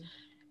not.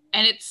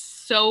 And it's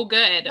so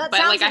good. That but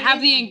sounds like I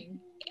have the amazing.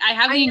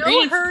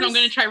 ingredients, so I'm hers-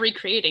 going to try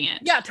recreating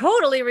it. Yeah,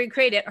 totally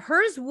recreate it.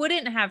 Hers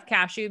wouldn't have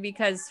cashew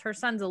because her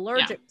son's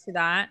allergic to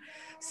that.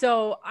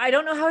 So I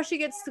don't know how she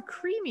gets the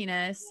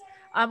creaminess.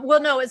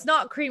 Well, no, it's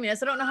not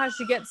creaminess. I don't know how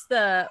she gets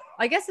I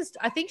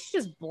think she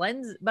just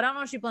blends, but I don't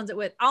know what she blends it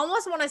with. I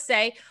almost want to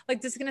say, like,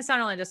 this is going to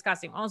sound really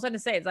disgusting. I almost want to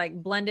say it's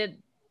like blended,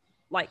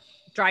 like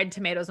dried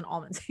tomatoes and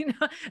almonds, you know,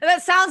 and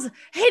that sounds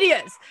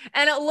hideous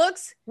and it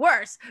looks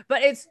worse,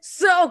 but it's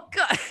so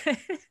good.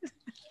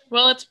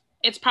 Well,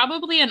 it's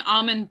probably an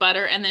almond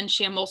butter and then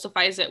she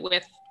emulsifies it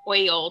with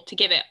oil to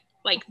give it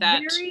like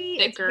that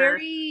thicker. It's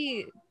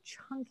very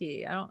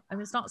chunky.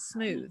 It's not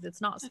smooth. It's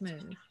not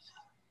smooth.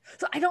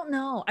 So I don't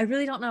know. I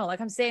really don't know.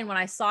 Like I'm saying, when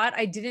I saw it,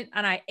 I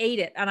ate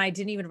it and I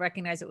didn't even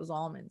recognize it was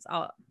almonds.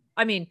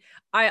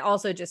 I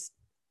also just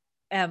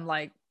am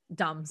like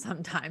dumb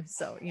sometimes.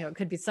 So, you know, it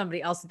could be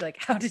somebody else would be like,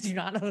 how did you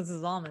not know this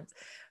is almonds?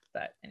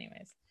 But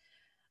anyways,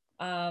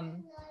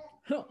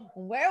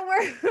 where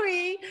were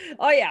we?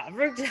 Oh yeah.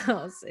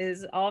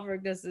 Fructoses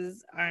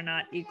are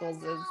not equals.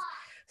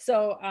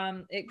 So,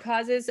 it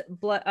causes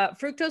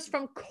fructose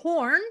from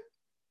corn,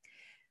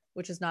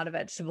 which is not a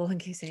vegetable, in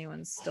case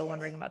anyone's still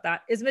wondering about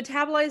that, is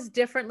metabolized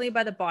differently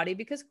by the body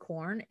because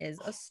corn is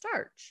a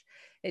starch.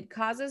 It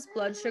causes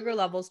blood sugar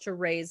levels to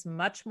raise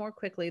much more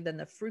quickly than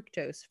the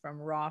fructose from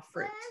raw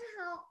fruit. Dad,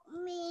 help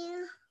me.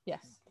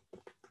 Yes.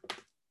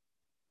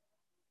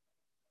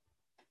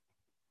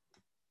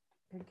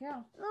 Good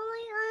girl. Oh,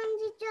 my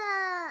arms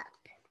are up.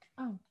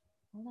 Oh,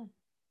 hold on.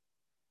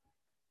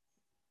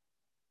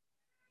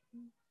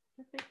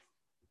 Perfect.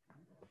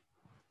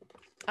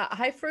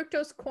 High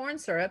fructose corn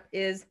syrup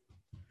is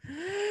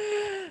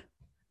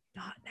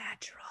not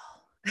natural.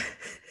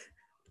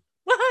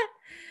 What?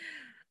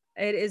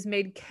 It is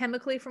made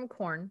chemically from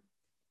corn.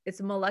 Its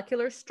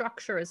molecular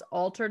structure is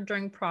altered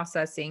during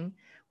processing,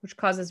 which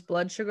causes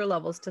blood sugar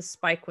levels to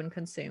spike when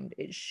consumed.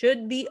 It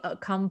should be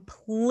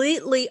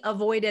completely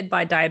avoided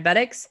by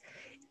diabetics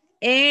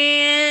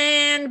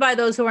and by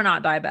those who are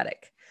not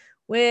diabetic,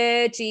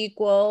 which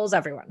equals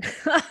everyone.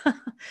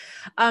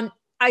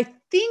 I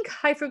think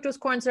high fructose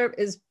corn syrup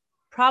is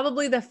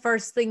probably the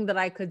first thing that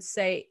I could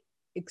say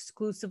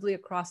exclusively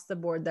across the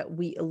board that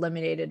we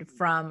eliminated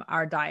from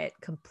our diet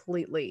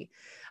completely.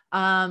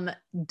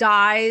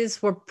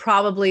 Dyes were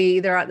probably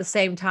either at the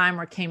same time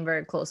or came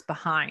very close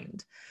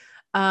behind.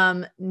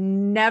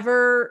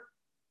 Never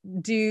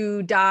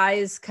do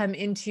dyes come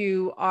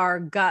into our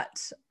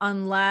gut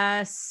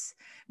unless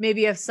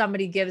maybe if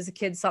somebody gives a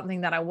kid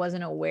something that I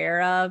wasn't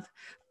aware of,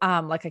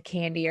 like a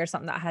candy or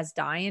something that has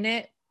dye in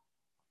it.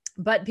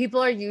 But people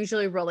are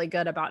usually really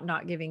good about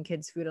not giving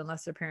kids food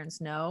unless their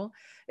parents know.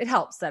 It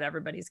helps that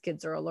everybody's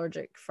kids are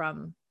allergic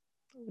from,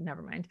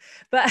 never mind.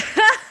 But,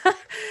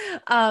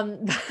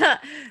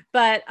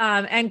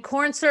 and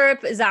corn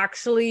syrup is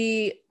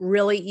actually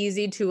really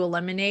easy to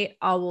eliminate,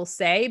 I will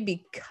say,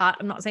 because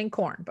I'm not saying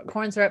corn, but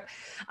corn syrup,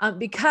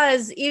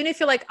 because even if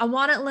you're like, I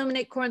want to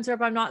eliminate corn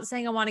syrup, I'm not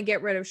saying I want to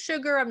get rid of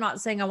sugar. I'm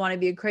not saying I want to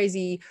be a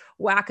crazy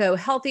wacko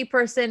healthy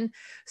person.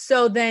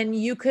 So then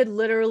you could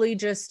literally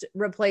just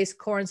replace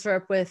corn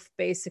syrup with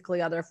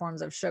basically other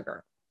forms of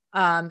sugar.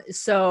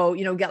 So,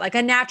 you know, get like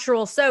a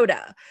natural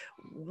soda,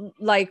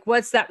 like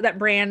what's that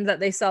brand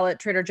that they sell at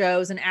Trader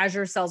Joe's, and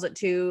Azure sells it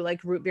too,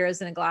 like root beers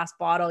in a glass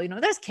bottle, you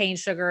know, there's cane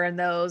sugar in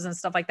those and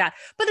stuff like that,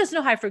 but there's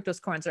no high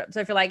fructose corn syrup.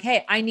 So if you're like,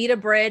 hey, I need a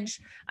bridge,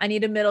 I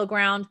need a middle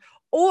ground,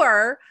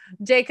 or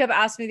Jacob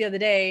asked me the other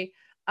day,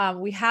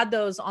 we had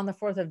those on the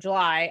 4th of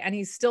July and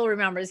he still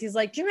remembers. He's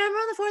like, do you remember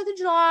on the 4th of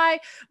July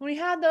when we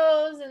had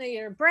those and they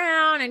are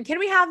brown, and can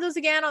we have those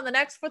again on the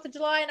next 4th of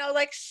July? And I was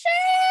like,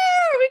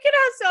 sure, we can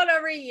have soda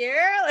every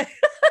year.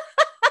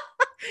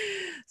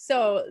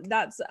 So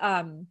that's,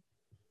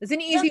 it's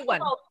an easy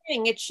one.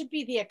 Thing. It should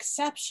be the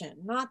exception,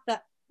 not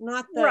the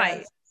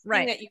right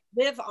thing that you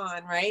live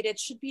on, right? It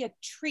should be a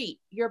treat,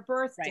 your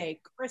birthday,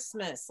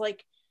 Christmas,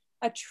 like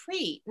a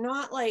treat,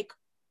 not like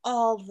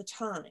all the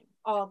time.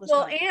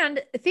 Well,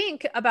 and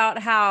think about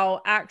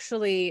how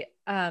actually,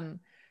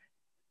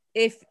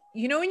 if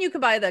you know, when you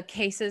can buy the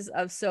cases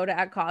of soda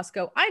at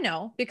Costco, I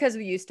know because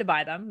we used to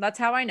buy them. That's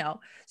how I know.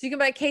 So you can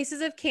buy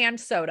cases of canned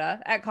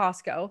soda at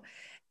Costco,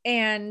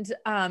 and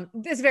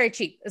it's very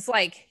cheap. It's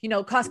like, you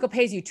know, Costco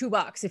pays you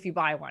 $2 if you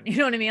buy one. You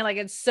know what I mean? Like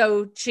it's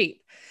so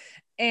cheap.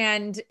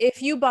 And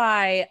if you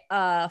buy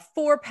a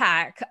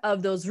 4-pack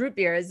of those root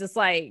beers, it's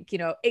like, you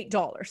know,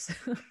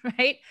 $8,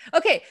 right?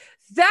 Okay.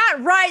 That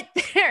right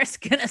there is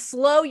going to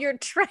slow your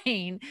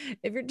train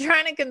if you're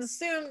trying to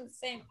consume the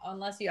same,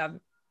 unless you have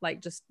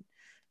like just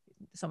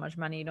so much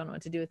money, you don't know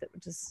what to do with it,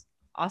 which is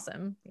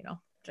awesome. You know,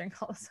 drink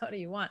all the soda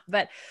you want.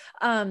 But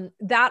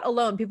that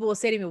alone, people will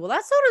say to me, well,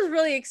 that soda is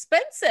really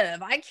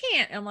expensive. I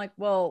can't. And I'm like,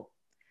 well,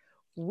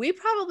 we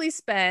probably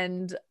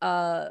spend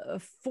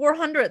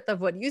 400th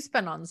of what you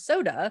spend on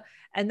soda.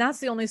 And that's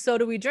the only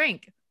soda we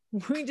drink.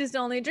 We just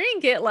only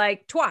drink it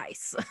like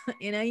twice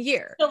in a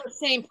year. Still the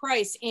same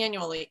price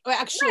annually. Well,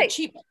 actually, Right.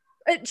 cheaper.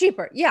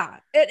 Cheaper, yeah.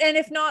 And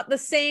if not the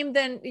same,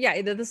 then yeah,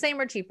 either the same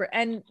or cheaper.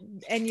 And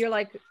you're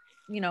like,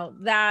 you know,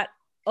 that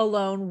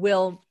alone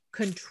will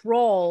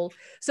control.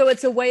 So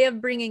it's a way of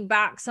bringing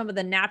back some of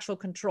the natural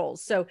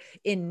controls. So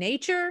in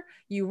nature,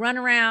 you run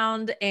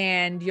around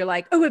and you're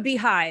like, oh, a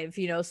beehive,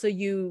 you know, so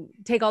you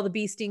take all the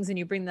bee stings and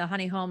you bring the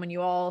honey home and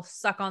you all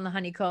suck on the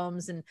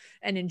honeycombs and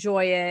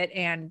enjoy it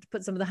and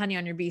put some of the honey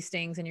on your bee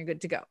stings and you're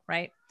good to go,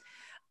 right?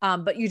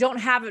 But you don't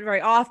have it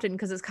very often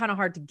because it's kind of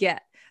hard to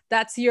get.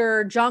 That's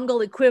your jungle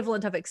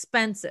equivalent of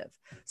expensive.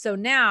 So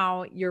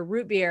now your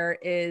root beer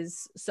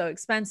is so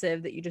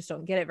expensive that you just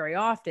don't get it very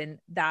often.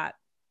 That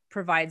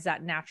provides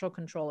that natural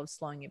control of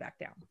slowing you back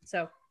down.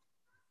 So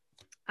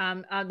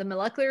the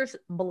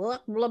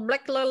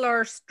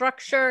molecular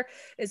structure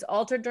is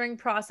altered during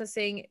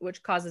processing,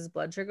 which causes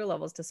blood sugar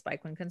levels to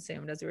spike when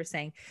consumed. As we were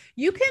saying,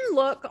 you can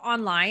look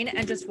online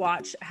and just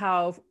watch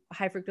how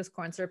high fructose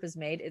corn syrup is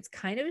made. It's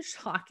kind of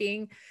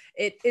shocking.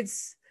 It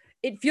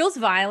feels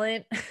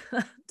violent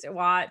to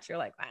watch. You're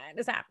like, what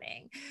is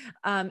happening?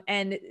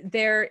 And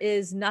there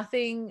is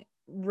nothing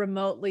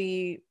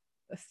remotely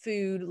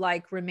food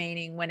like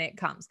remaining when it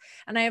comes.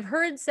 And I have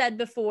heard said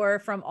before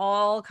from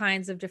all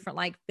kinds of different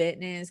like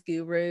fitness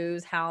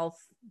gurus, health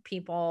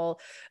people,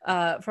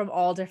 from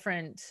all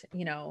different,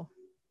 you know,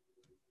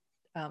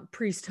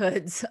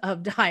 priesthoods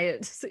of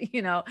diets,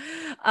 you know,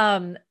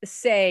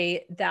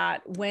 say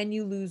that when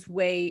you lose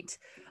weight,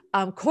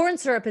 corn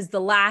syrup is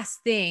the last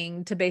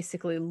thing to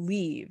basically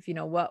leave. You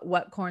know,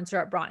 what corn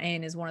syrup brought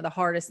in is one of the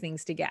hardest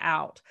things to get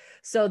out.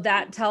 So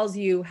that tells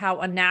you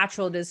how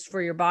unnatural it is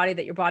for your body,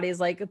 that your body is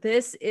like,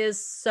 this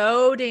is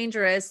so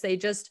dangerous. They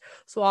just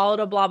swallowed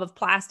a blob of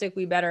plastic.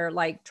 We better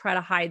like try to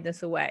hide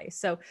this away.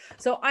 So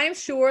I'm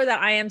sure that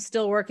I am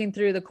still working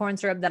through the corn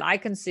syrup that I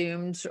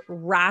consumed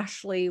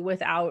rashly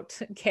without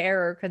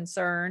care or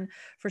concern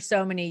for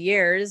so many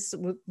years,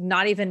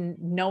 not even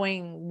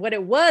knowing what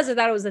it was or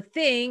that it was a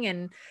thing,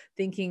 and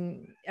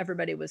thinking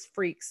everybody was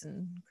freaks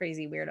and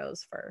crazy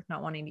weirdos for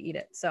not wanting to eat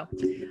it. So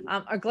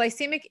our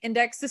glycemic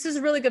index, this is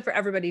really good for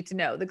everybody to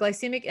know. The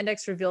glycemic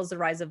index reveals the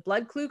rise of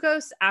blood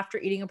glucose after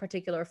eating a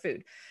particular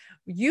food.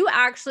 You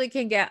actually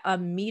can get a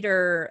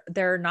meter.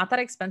 They're not that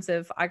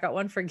expensive. I got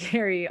one for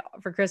Gary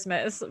for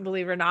Christmas,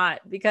 believe it or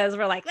not, because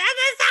we're like, this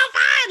is so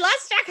fun.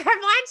 Let's check our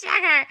blood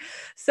sugar.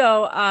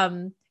 So,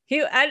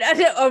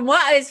 and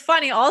what is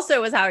funny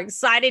also was how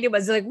excited he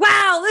was. He's like,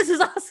 wow, this is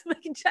awesome.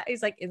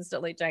 He's like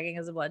instantly checking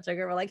his blood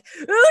sugar. We're like,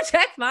 ooh,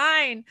 check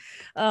mine.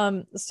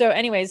 So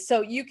anyways,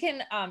 so you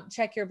can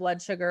check your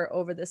blood sugar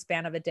over the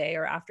span of a day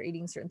or after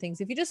eating certain things.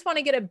 If you just want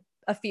to get a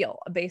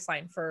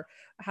baseline for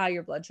how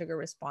your blood sugar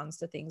responds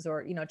to things,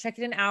 or, you know, check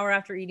it an hour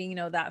after eating, you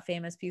know, that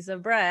famous piece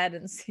of bread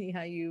and see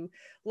how you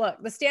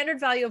look. The standard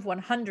value of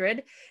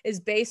 100 is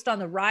based on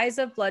the rise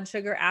of blood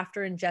sugar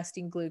after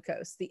ingesting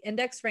glucose. The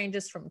index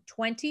ranges from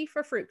 20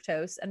 for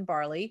fructose and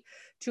barley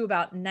to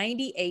about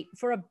 98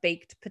 for a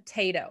baked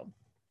potato.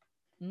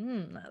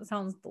 That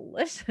sounds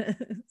delicious.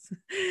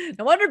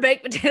 No wonder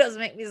baked potatoes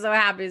make me so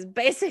happy. It's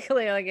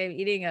basically like I'm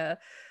eating a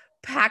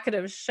packet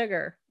of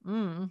sugar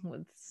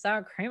with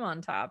sour cream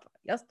on top.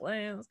 Yes,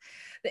 please.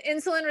 The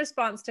insulin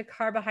response to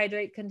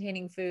carbohydrate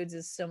containing foods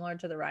is similar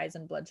to the rise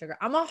in blood sugar.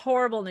 I'm a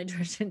horrible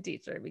nutrition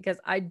teacher because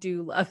I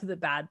do love the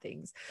bad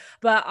things,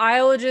 but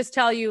I will just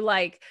tell you,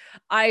 like,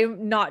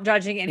 I'm not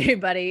judging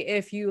anybody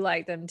if you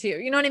like them too.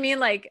 You know what I mean?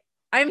 Like,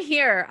 I'm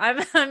here. I'm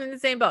in the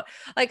same boat.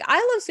 Like,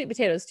 I love sweet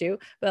potatoes too,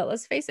 but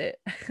let's face it,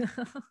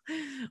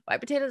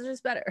 white potatoes are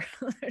just better.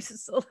 They're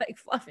just so like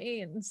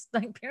fluffy and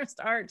like pure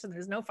starch, and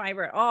there's no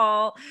fiber at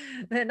all.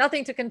 There's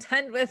nothing to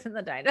contend with in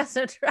the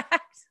digestive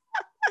tract.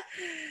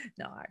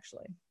 No,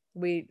 actually,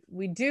 we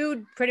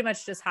do pretty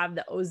much just have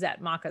the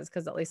Ozette maccas,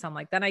 because at least I'm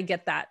like, then I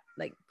get that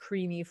like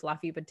creamy,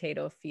 fluffy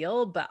potato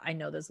feel, but I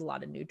know there's a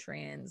lot of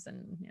nutrients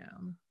and, you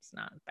know, it's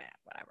not bad,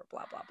 whatever,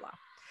 blah, blah, blah.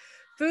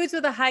 Foods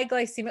with a high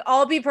glycemic,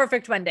 I'll be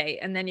perfect one day,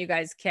 and then you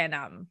guys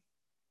can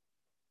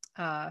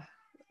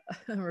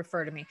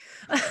refer to me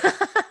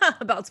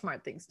about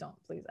smart things. Don't,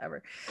 please,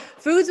 ever.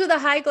 Foods with a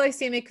high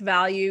glycemic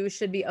value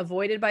should be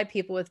avoided by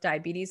people with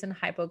diabetes and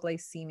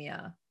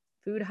hypoglycemia.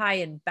 Food high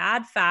in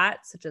bad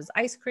fat, such as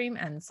ice cream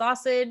and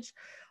sausage,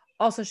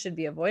 also should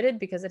be avoided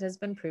because it has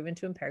been proven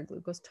to impair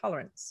glucose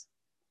tolerance.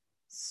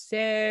 So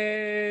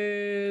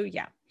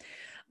yeah.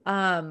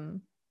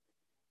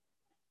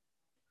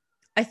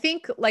 I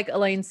think, like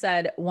Elaine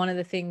said, one of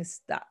the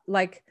things that,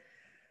 like,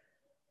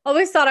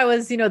 always thought I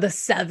was, the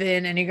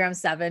 7, Enneagram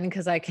 7,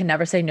 because I can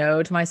never say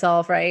no to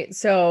myself, right?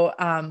 So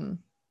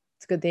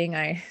it's a good thing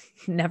I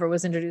never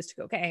was introduced to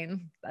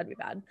cocaine. That'd be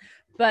bad.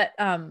 But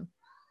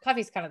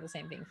coffee's kind of the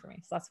same thing for me,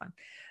 so that's fine.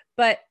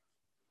 But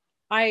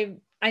I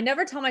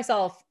never tell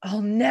myself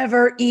I'll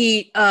never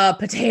eat a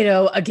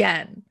potato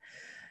again,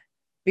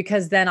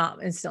 because then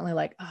I'm instantly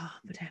like, oh,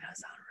 potatoes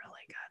sound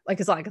really good. Like,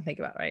 it's all I can think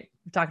about, right?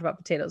 We've talked about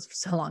potatoes for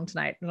so long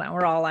tonight, and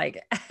we're all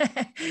like,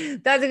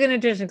 that's a good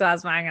nutrition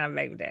class, but I'm gonna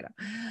make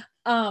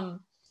potato.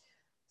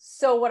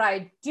 So what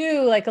I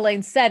do, like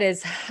Elaine said,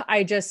 is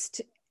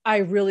I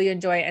really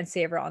enjoy and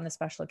savor on the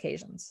special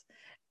occasions.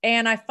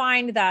 And I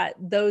find that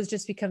those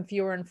just become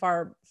fewer and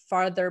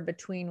farther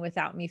between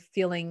without me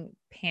feeling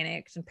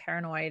panicked and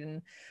paranoid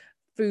and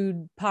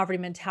food poverty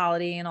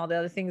mentality and all the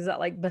other things that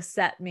like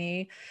beset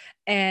me.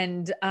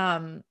 And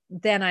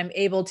then I'm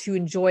able to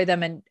enjoy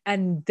them,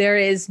 and there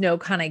is no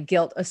kind of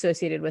guilt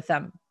associated with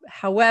them.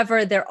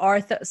 However, there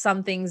are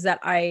some things that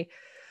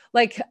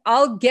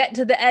I'll get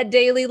to the Ed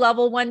Daly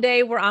level one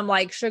day where I'm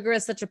like, sugar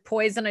is such a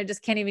poison, I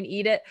just can't even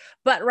eat it.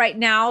 But right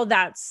now,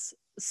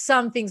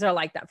 some things are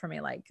like that for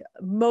me, like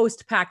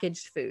most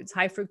packaged foods,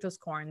 high fructose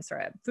corn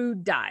syrup,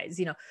 food dyes,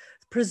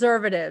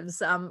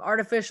 preservatives,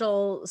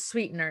 artificial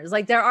sweeteners.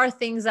 Like, there are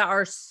things that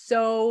are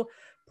so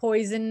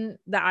poison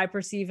that I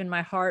perceive in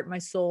my heart, my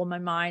soul, my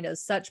mind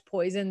as such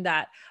poison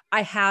that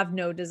I have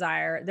no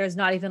desire. There's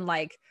not even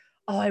like,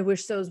 oh, I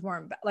wish those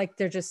weren't like,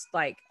 they're just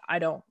like, I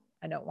don't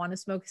want to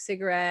smoke a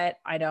cigarette.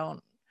 I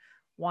don't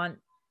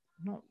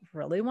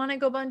really want to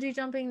go bungee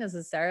jumping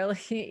necessarily.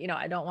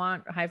 I don't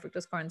want high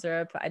fructose corn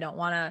syrup. I don't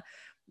want to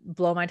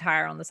blow my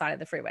tire on the side of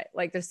the freeway.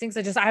 Like, there's things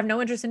I have no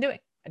interest in doing.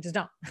 I just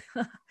don't.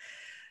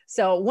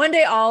 So one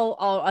day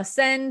I'll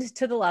ascend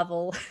to the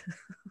level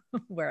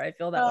where I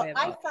feel that way.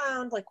 I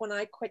found, like, when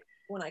I quit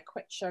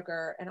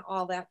sugar and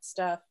all that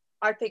stuff,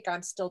 I think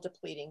I'm still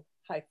depleting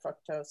high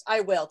fructose.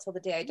 I will till the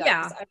day I die.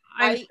 Yeah,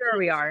 I'm sure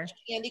we are.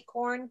 Candy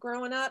corn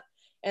growing up,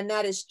 and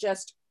that is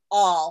just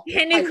all.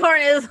 Candy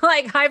corn is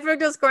like high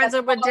fructose corn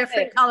syrup with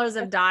different colors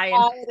of dye.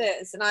 All it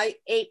is. And I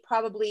ate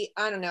probably,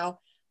 I don't know,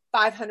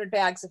 500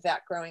 bags of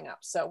that growing up.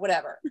 So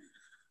whatever.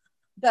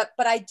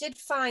 But I did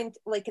find,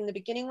 like, in the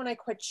beginning when I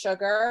quit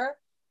sugar,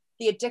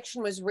 the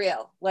addiction was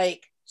real,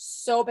 like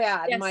so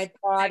bad. Yes, my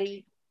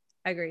body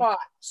I agree. fought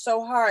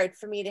so hard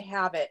for me to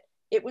have it.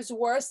 It was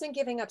worse than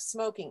giving up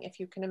smoking,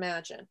 if you can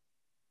imagine.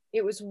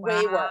 It was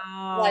way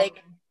worse.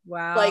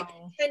 Like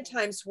 10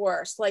 times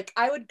worse. Like,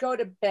 I would go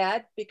to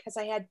bed because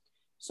I had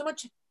so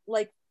much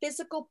like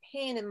physical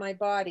pain in my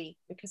body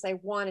because I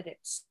wanted it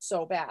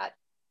so bad.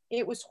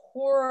 It was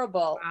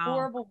horrible,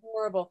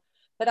 horrible.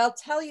 But I'll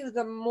tell you,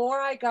 the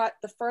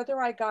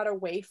further I got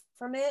away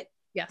from it,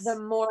 yes, the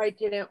more I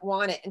didn't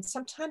want it. And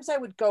sometimes I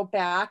would go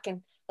back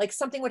and like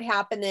something would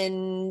happen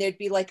and there'd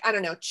be like, I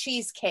don't know,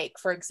 cheesecake,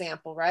 for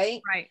example,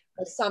 right? Right.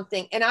 Or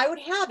something. And I would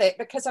have it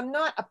because I'm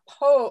not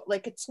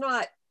like, it's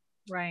not,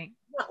 right.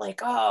 Not like,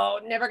 oh,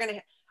 never going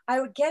to, I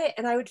would get it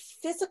and I would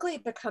physically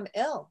become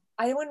ill.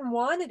 I wouldn't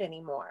want it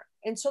anymore.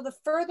 And so the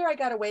further I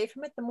got away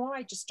from it, the more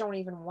I just don't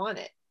even want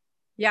it.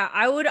 Yeah,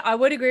 I would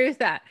agree with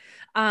that.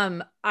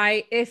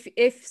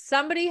 If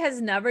somebody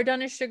has never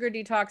done a sugar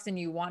detox and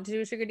you want to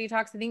do a sugar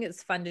detox, I think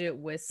it's fun to do it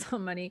with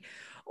somebody,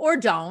 or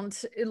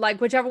don't,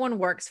 like whichever one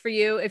works for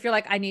you. If you're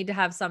like, I need to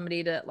have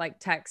somebody to like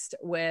text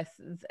with,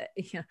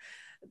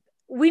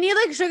 we need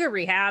like sugar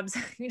rehabs.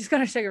 You just go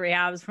to sugar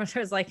rehabs where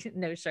there's like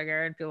no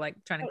sugar and feel like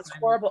trying to. It's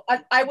horrible.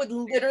 I would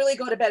literally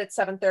go to bed at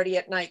 7:30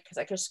 at night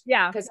because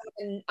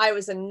I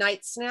was a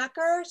night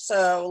snacker,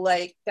 so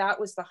like that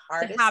was the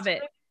hardest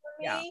habit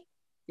for me.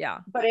 Yeah.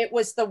 But it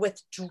was the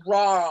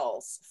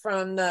withdrawals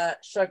from the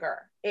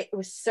sugar. It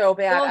was so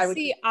bad. Well,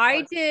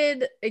 I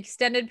did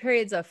extended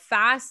periods of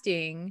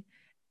fasting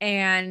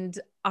and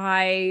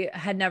I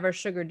had never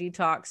sugar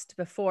detoxed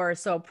before.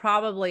 So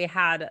probably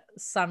had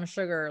some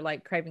sugar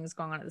like cravings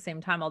going on at the same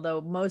time.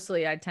 Although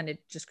mostly I tended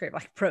to just crave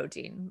like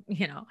protein,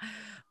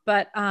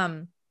 but,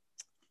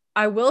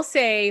 I will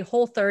say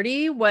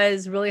Whole30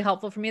 was really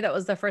helpful for me. That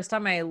was the first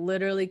time I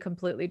literally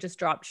completely just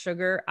dropped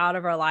sugar out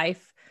of our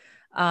life.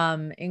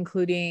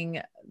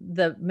 Including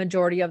the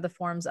majority of the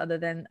forms other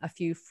than a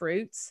few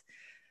fruits.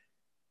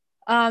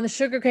 The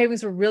sugar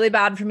cravings were really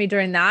bad for me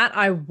during that.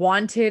 I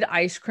wanted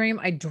ice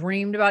cream. I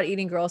dreamed about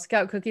eating Girl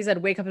Scout cookies. I'd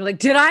wake up and be like,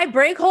 did I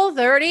break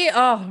Whole30?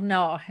 Oh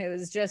no, it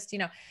was just,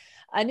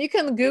 and you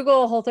can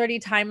Google Whole30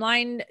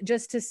 timeline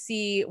just to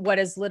see what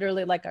is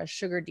literally like a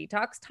sugar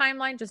detox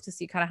timeline, just to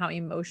see kind of how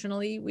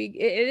emotionally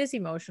it is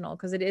emotional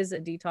because it is a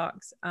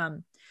detox.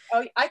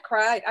 Oh, I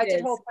cried. I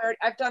did Whole30.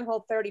 I've done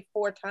Whole30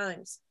 4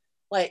 times.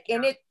 Like,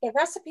 and the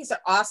recipes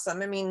are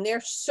awesome. I mean,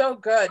 they're so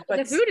good, but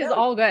the food is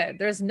all good.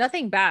 There's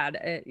nothing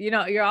bad.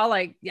 You're all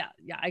like, yeah,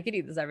 I could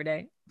eat this every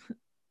day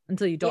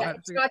until you don't. Yeah,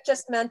 it's not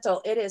just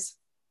mental. It is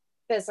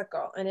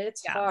physical and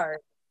it's hard.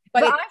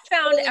 But I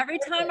found every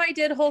time I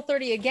did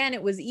Whole30 again,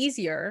 it was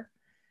easier.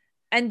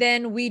 And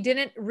then we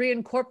didn't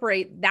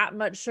reincorporate that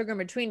much sugar in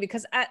between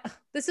because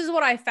this is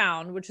what I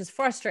found, which is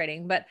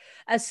frustrating. But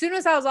as soon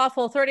as I was off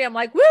Whole30, I'm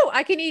like, woo,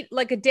 I can eat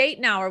like a date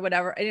now or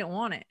whatever. I didn't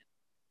want it.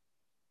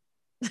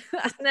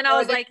 And then I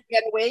was like,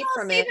 get away I'll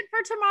from save it. it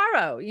for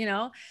tomorrow, you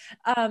know?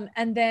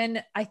 And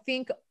then I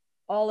think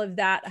all of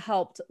that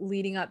helped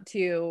leading up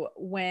to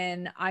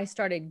when I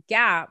started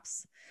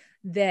GAPS,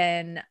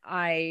 then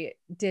I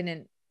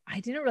didn't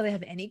really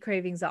have any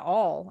cravings at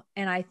all.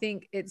 And I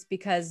think it's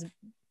because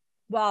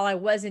while I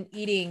wasn't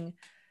eating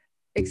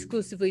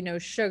exclusively no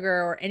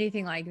sugar or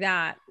anything like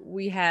that,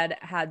 we had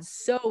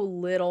so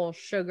little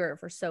sugar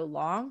for so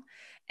long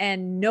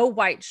and no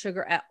white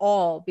sugar at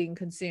all being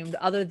consumed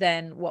other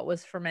than what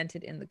was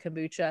fermented in the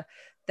kombucha,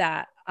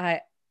 that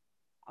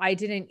I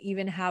didn't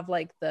even have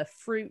like the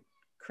fruit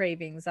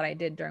cravings that I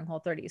did during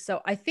Whole30.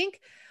 So I think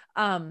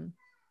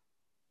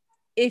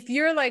if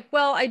you're like,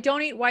 well, I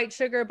don't eat white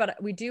sugar,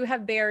 but we do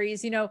have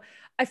berries, you know,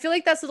 I feel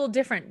like that's a little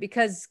different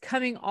because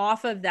coming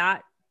off of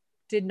that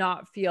did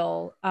not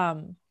feel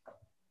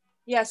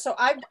yeah. So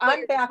I'm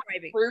back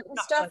on fruit and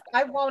stuff.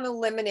 I won't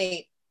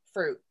eliminate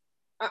fruit.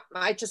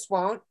 I just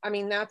won't. I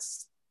mean,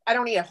 I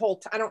don't eat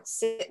I don't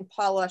sit and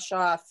polish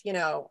off, you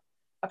know,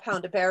 a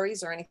pound of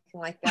berries or anything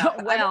like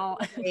that. Well,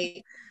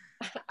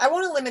 I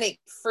won't eliminate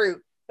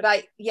fruit,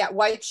 but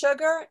white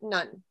sugar,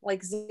 none,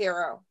 like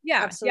zero.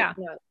 Yeah.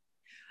 Absolutely none.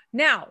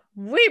 Now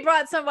we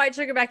brought some white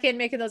sugar back in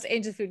making those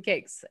angel food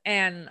cakes.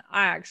 And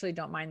I actually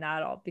don't mind that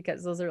at all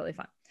because those are really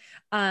fun.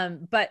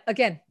 But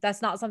again,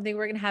 that's not something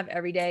we're going to have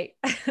every day.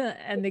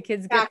 And the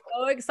kids get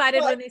so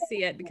excited when they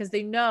see it because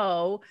they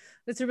know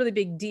it's a really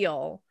big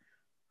deal.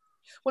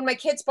 When my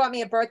kids bought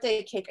me a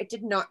birthday cake, I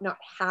did not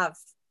have.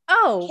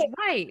 Oh, cake.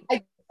 right.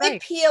 I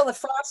did peel the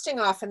frosting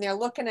off and they're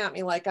looking at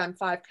me like I'm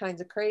 5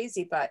 kinds of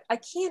crazy, but I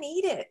can't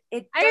eat it.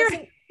 It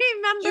doesn't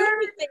do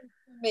anything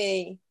for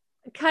me.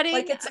 Cutting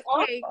like it's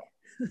a cake.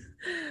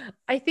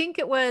 I think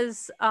it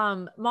was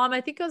Mom,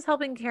 I think I was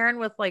helping Karen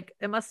with like,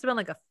 it must have been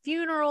like a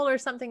funeral or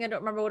something. I don't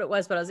remember what it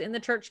was, but I was in the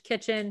church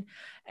kitchen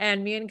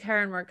and me and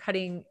Karen were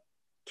cutting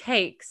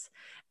cakes,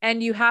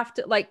 and you have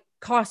to, like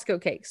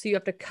Costco cakes, so you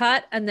have to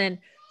cut and then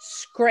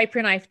scrape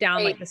your knife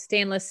down like the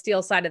stainless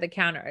steel side of the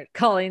counter.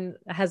 Colleen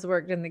has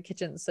worked in the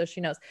kitchen, so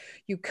she knows.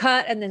 You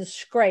cut and then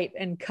scrape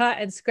and cut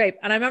and scrape.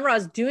 And I remember I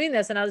was doing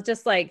this and I was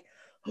just like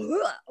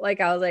I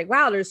was like,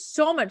 wow, there's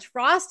so much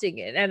frosting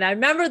in it. And I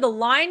remember the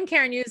line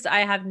Karen used, I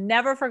have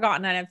never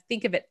forgotten, and I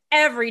think of it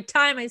every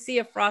time I see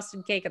a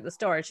frosted cake at the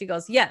store. She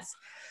goes, yes,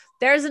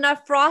 there's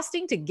enough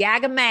frosting to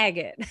gag a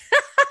maggot.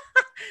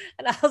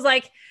 And I was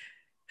like,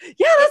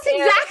 yeah, that's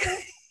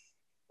exactly.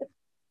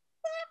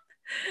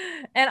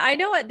 And I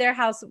know at their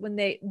house when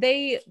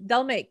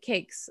they'll make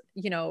cakes,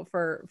 you know,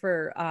 for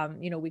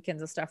you know,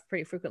 weekends and stuff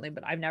pretty frequently,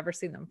 but I've never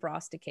seen them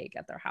frost a cake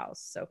at their house.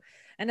 So,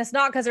 and it's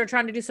not because they're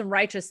trying to do some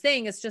righteous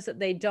thing. It's just that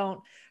they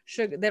don't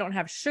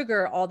have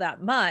sugar all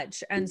that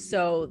much. And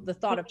so the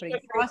thought of putting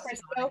frosting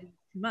on it is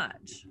too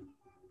much.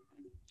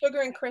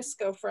 Sugar and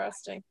Crisco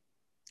frosting.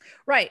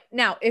 Right.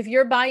 Now, if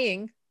you're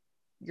buying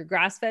your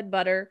grass-fed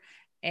butter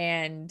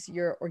and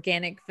your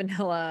organic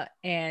vanilla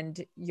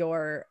and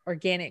your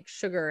organic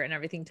sugar and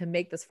everything to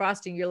make this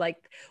frosting, you're like,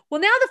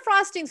 well, now the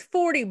frosting's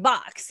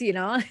 $40, you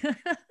know?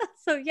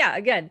 So yeah,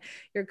 again,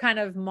 you're kind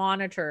of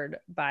monitored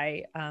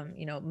by,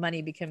 you know,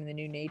 money becoming the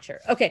new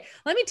nature. Okay.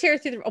 Let me tear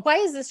through why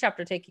is this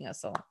chapter taking us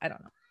so long? I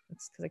don't know.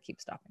 It's because I keep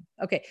stopping.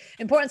 Okay.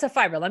 Importance of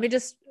fiber. Let me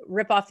just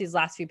rip off these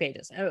last few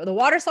pages. The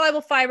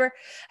water-soluble fiber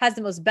has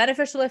the most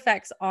beneficial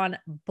effects on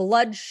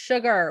blood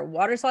sugar.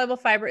 Water-soluble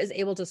fiber is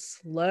able to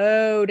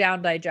slow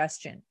down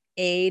digestion,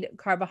 aid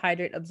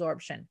carbohydrate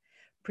absorption,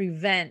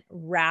 prevent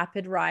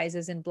rapid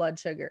rises in blood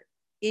sugar,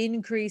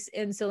 increase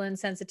insulin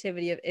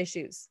sensitivity of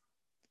issues.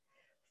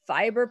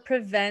 Fiber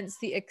prevents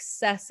the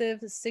excessive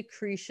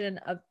secretion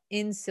of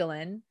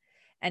insulin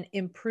and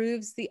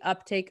improves the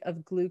uptake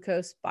of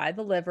glucose by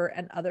the liver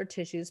and other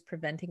tissues,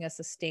 preventing a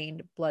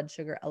sustained blood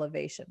sugar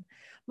elevation.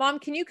 Mom,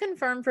 can you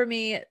confirm for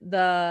me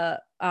the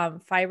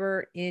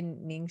fiber in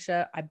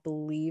Ningxia? I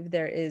believe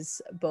there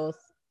is both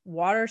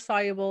water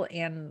soluble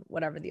and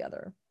whatever the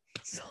other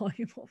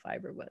soluble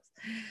fiber was.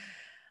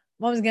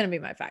 Mom's going to be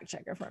my fact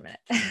checker for a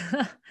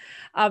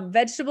minute.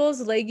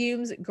 Vegetables,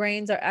 legumes,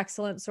 grains are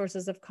excellent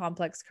sources of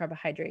complex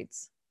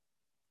carbohydrates.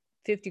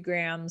 50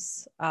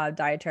 grams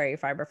dietary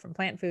fiber from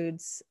plant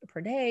foods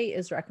per day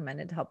is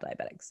recommended to help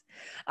diabetics.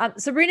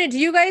 Sabrina, do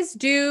you guys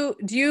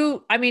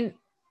I mean,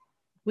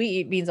 we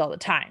eat beans all the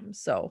time,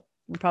 so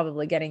we're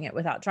probably getting it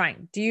without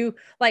trying. Do you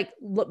like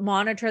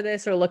monitor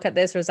this or look at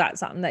this, or is that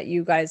something that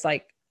you guys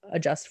like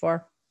adjust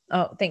for?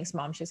 Oh, thanks,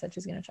 Mom. She said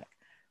she's going to check.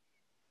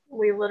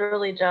 We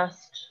literally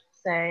just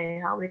say,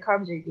 how many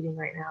carbs are you eating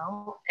right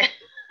now?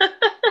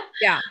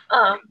 Yeah.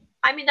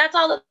 I mean, that's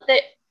all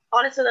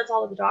honestly, that's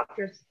all that the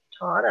doctors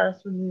taught us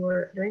when we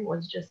were doing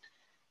was just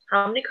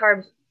how many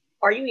carbs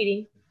are you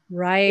eating?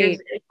 Right. Here's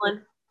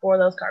insulin for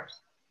those carbs.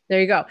 There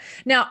you go.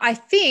 Now, I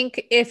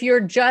think if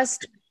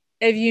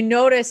you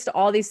noticed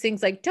all these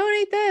things like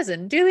don't eat this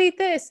and do eat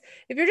this,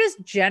 if you're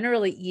just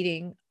generally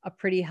eating a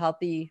pretty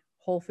healthy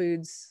whole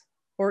foods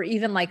or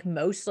even like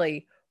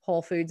mostly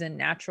whole foods and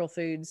natural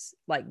foods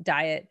like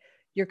diet,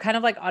 you're kind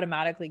of like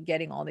automatically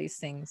getting all these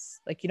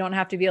things. Like you don't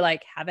have to be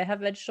like, have I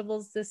had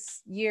vegetables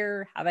this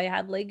year? Have I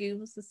had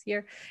legumes this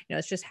year? You know,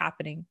 it's just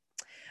happening.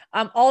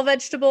 All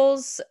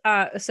vegetables,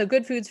 so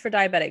good foods for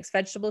diabetics.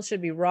 Vegetables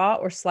should be raw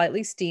or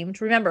slightly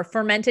steamed. Remember,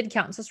 fermented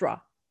counts as raw.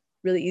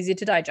 Really easy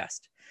to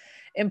digest.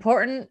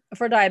 Important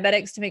for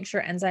diabetics to make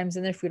sure enzymes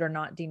in their food are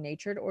not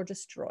denatured or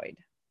destroyed.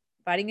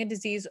 Fighting a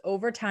disease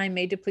over time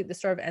may deplete the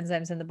store of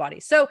enzymes in the body.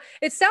 So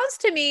it sounds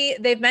to me,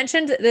 they've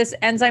mentioned this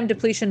enzyme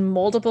depletion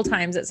multiple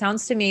times. It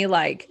sounds to me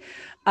like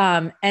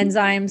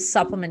enzyme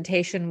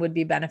supplementation would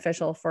be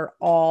beneficial for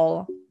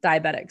all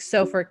diabetics.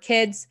 So for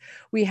kids,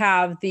 we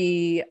have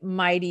the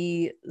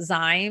Mighty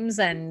Zymes,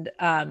 and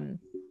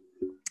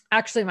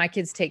actually my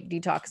kids take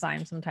Detox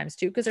Zymes sometimes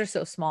too, because they're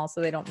so small, so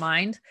they don't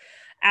mind.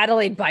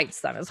 Adelaide bites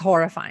them. It's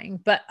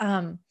horrifying. But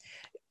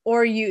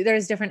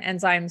there's different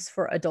enzymes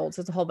for adults.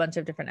 There's a whole bunch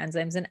of different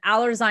enzymes, and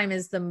Allerzyme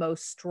is the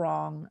most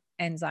strong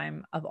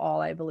enzyme of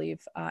all, I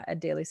believe. Ed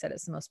Daly said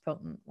it's the most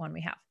potent one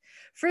we have.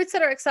 Fruits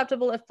that are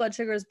acceptable if blood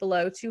sugar is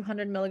below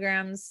 200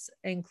 milligrams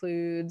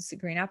includes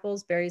green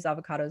apples, berries,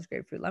 avocados,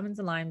 grapefruit, lemons,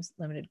 and limes,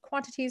 limited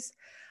quantities.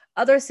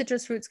 Other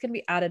citrus fruits can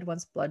be added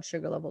once blood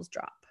sugar levels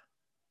drop.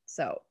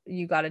 So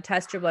you got to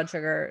test your blood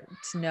sugar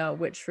to know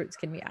which fruits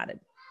can be added.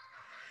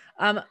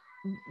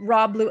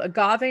 Raw blue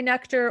agave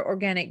nectar,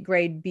 organic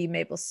grade B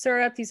maple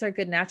syrup. These are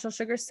good natural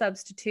sugar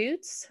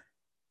substitutes.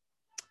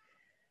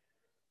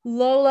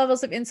 Low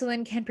levels of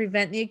insulin can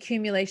prevent the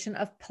accumulation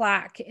of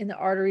plaque in the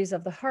arteries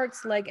of the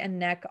hearts, leg, and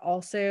neck,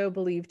 also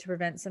believed to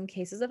prevent some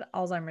cases of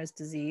Alzheimer's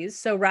disease.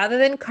 So rather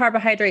than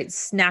carbohydrate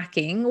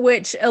snacking,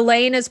 which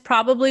Elaine is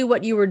probably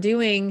what you were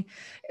doing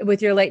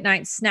with your late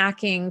night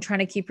snacking, trying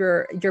to keep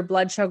your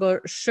blood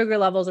sugar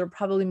levels are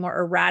probably more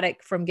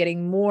erratic from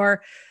getting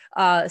more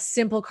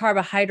simple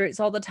carbohydrates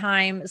all the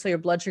time. So your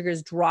blood sugar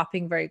is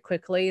dropping very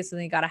quickly. So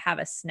then you got to have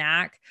a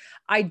snack.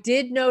 I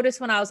did notice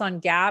when I was on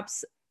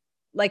GAPS,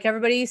 like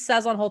everybody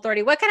says on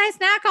Whole30, what can I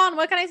snack on?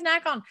 What can I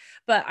snack on?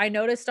 But I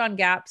noticed on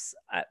GAPS,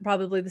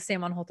 probably the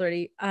same on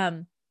Whole30. I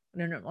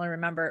don't really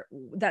remember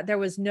that there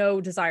was no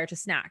desire to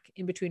snack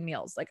in between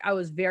meals. Like I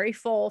was very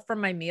full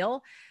from my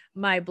meal.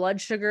 My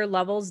blood sugar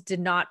levels did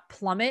not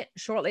plummet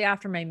shortly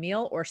after my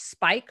meal or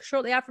spike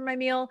shortly after my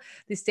meal.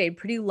 They stayed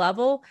pretty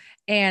level.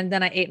 And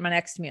then I ate my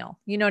next meal.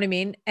 You know what I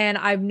mean? And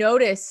I've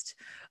noticed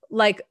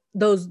like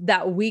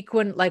that week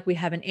when like we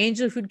have an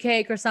angel food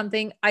cake or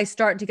something, I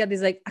start to get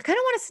these like, I kind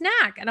of want a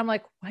snack. And I'm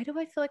like, why do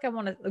I feel like I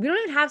want to, we don't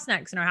even have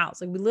snacks in our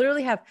house. Like we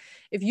literally have,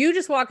 if you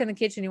just walk in the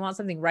kitchen, you want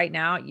something right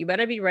now, you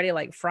better be ready to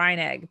like fry an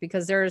egg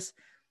because there's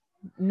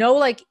no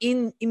like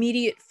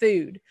immediate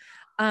food.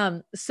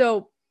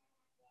 So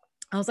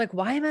I was like,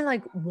 why am I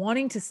like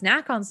wanting to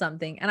snack on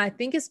something? And I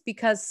think it's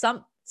because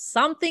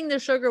something the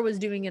sugar was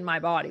doing in my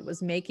body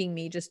was making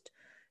me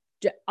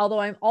although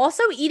I'm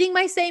also eating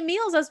my same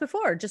meals as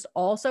before, just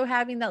also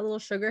having that little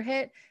sugar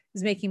hit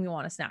is making me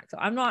want to snack. So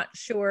I'm not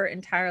sure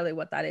entirely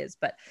what that is,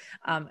 but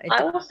I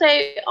will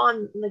say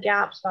on the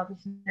GAPS about the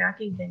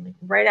snacking thing, like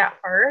right at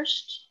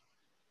first,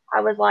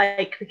 I was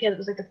like, because it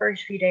was like the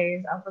first few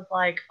days, I was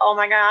like, oh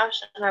my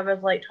gosh. And I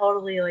was like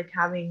totally like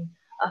having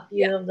a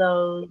few of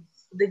those,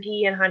 the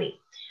ghee and honey.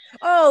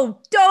 Oh,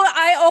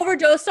 I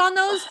overdosed on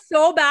those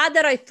so bad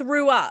that I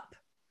threw up.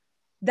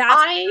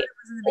 I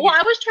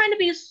was trying to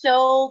be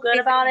so good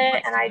about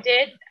it, and I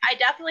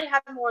definitely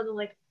had more than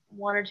like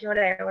one or two a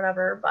day or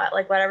whatever, but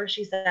like whatever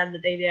she said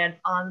that they did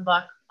on the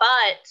book.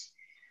 But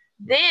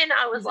then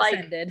I was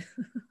like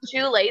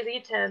too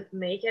lazy to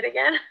make it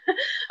again,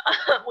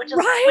 which is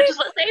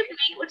what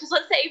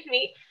saved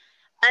me.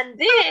 And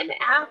then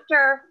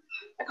after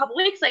a couple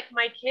weeks, like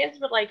my kids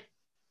were like,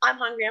 I'm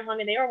hungry.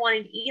 They were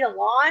wanting to eat a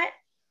lot,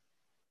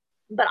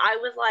 but I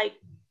was like,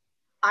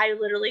 I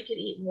literally could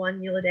eat one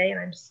meal a day,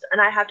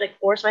 and I have to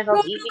force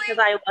myself to eat because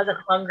I wasn't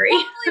hungry.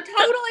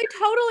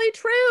 Totally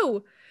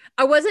true.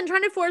 I wasn't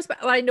trying to force, but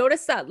I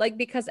noticed that like,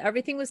 because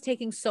everything was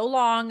taking so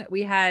long,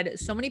 we had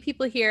so many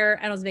people here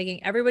and I was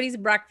making everybody's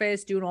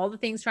breakfast, doing all the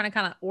things, trying to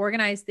kind of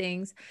organize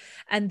things.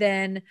 And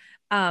then,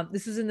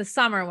 this was in the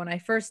summer when I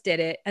first did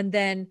it. And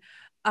then,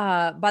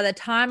 by the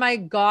time I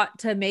got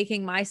to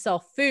making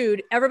myself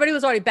food, everybody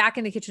was already back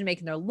in the kitchen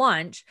making their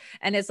lunch.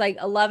 And it's like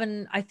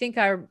 11. I think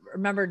I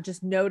remember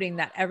just noting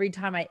that every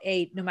time I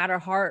ate, no matter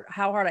how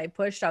hard I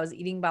pushed, I was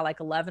eating by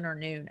like 11 or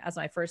noon as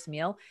my first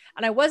meal.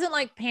 And I wasn't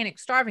like panic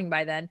starving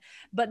by then,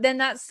 but then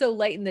that's so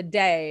late in the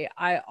day.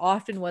 I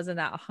often wasn't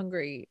that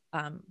hungry,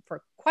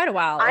 for quite a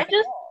while. I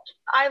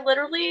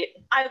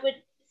would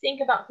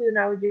think about food and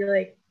I would be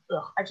like,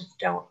 ugh,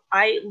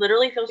 I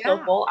literally feel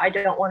so full. I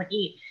don't want to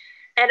eat.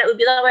 And it would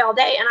be that way all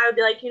day. And I would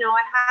be like,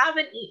 I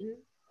haven't eaten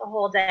the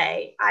whole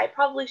day. I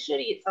probably should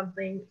eat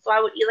something. So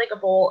I would eat like a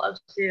bowl of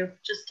soup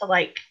just to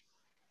like.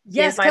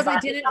 Yes, because I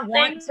didn't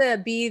want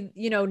to be,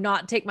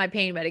 not take my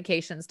pain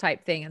medications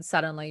type thing. And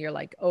suddenly you're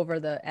like over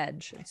the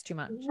edge. It's too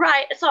much.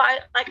 Right. So I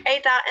like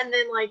ate that. And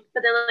then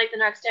but then the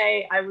next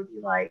day I would be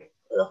like,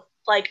 ugh.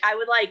 Like I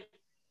would like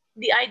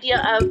the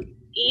idea of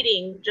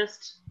eating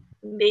just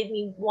made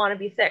me want to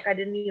be sick. I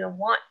didn't even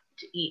want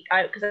to eat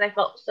because I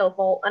felt so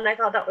full. And I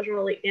thought that was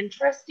really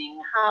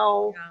interesting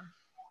how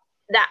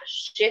that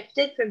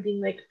shifted from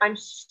being like, I'm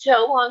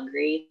so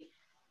hungry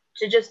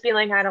to just being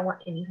like, I don't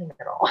want anything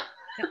at all.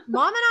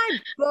 Mom and I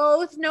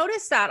both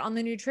noticed that on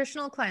the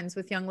nutritional cleanse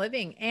with Young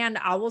Living. And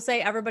I will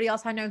say everybody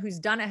else I know who's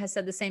done it has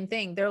said the same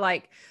thing. They're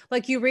like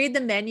you read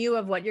the menu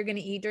of what you're going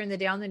to eat during the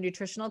day on the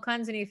nutritional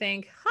cleanse and you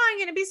think, I'm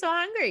going to be so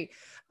hungry.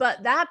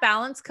 But that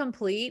Balance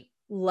Complete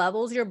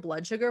levels your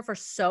blood sugar for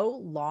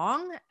so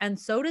long. And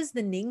so does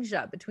the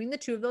Ningxia. Between the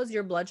two of those,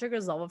 your blood sugar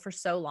is leveled for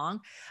so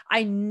long.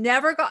 I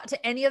never got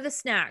to any of the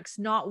snacks,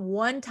 not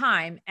one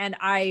time. And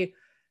I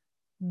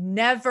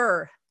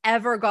never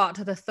ever got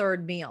to the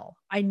third meal.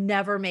 I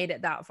never made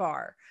it that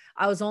far.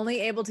 I was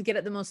only able to get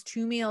at the most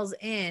 2 meals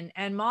in.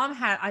 And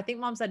I think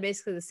mom said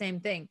basically the same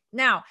thing.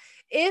 Now,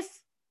 if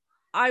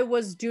I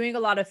was doing a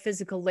lot of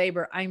physical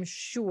labor, I'm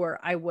sure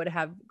I would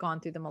have gone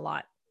through them a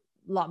lot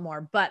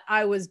more, but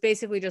I was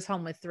basically just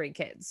home with 3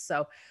 kids.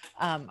 So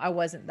I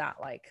wasn't that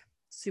like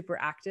super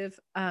active.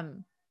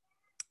 And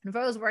if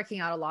I was working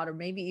out a lot, or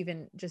maybe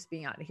even just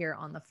being out here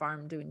on the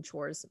farm doing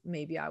chores,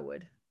 maybe I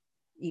would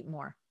eat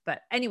more.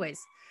 But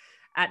anyways,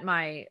 at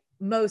my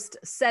most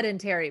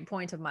sedentary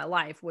point of my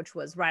life, which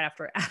was right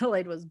after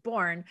Adelaide was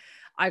born,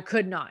 I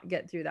could not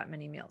get through that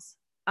many meals.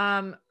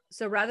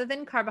 So rather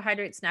than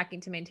carbohydrate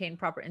snacking to maintain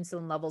proper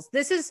insulin levels,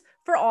 this is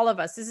for all of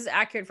us. This is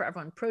accurate for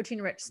everyone.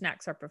 Protein-rich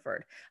snacks are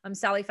preferred.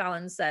 Sally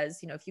Fallon says,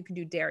 if you can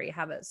do dairy,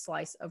 have a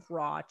slice of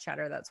raw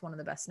cheddar. That's one of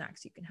the best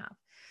snacks you can have.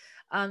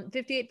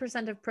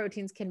 58% of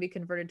proteins can be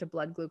converted to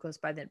blood glucose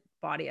by the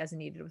body as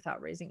needed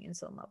without raising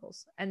insulin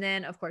levels. And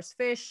then, of course,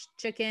 fish,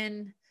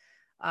 chicken,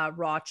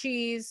 raw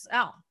cheese.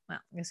 Oh, well,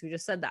 I guess we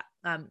just said that.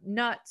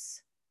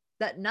 Nuts,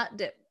 that nut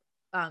dip,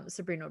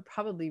 Sabrina, would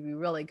probably be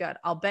really good.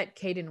 I'll bet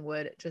Kaden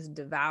would just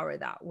devour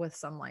that with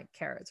some like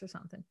carrots or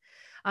something.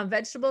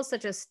 Vegetables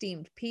such as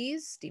steamed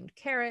peas, steamed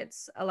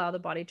carrots allow the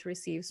body to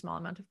receive small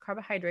amount of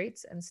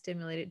carbohydrates and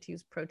stimulate it to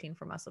use protein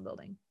for muscle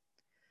building.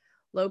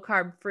 Low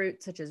carb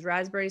fruit such as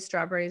raspberries,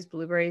 strawberries,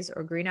 blueberries,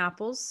 or green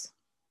apples.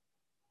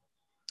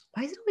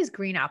 Why is it always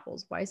green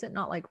apples? Why is it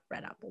not like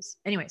red apples?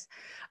 Anyways,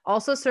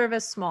 also serve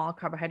as small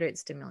carbohydrate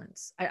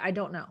stimulants. I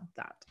don't know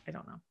that. I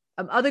don't know.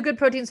 Other good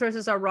protein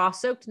sources are raw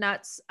soaked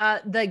nuts.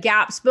 The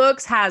GAPS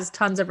books has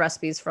tons of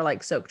recipes for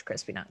like soaked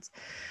crispy nuts,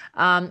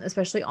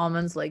 especially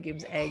almonds,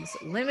 legumes, eggs,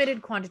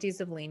 limited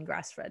quantities of lean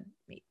grass-fed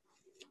meat.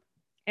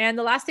 And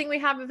the last thing we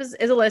have is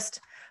a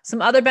list.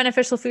 Some other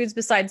beneficial foods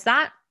besides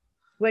that,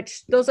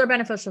 which those are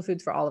beneficial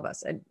foods for all of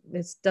us. And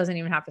this doesn't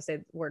even have to say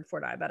the word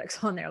for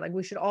diabetics on there. Like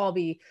we should all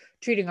be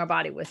treating our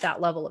body with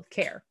that level of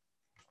care.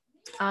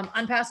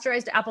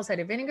 Unpasteurized apple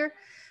cider vinegar,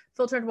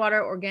 filtered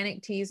water,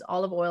 organic teas,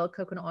 olive oil,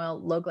 coconut oil,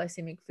 low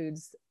glycemic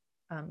foods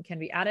can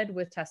be added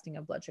with testing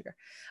of blood sugar.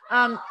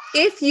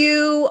 If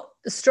you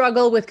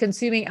struggle with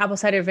consuming apple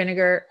cider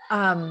vinegar,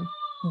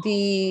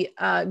 the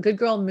Good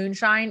Girl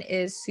Moonshine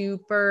is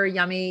super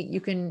yummy. You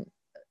can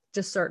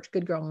just search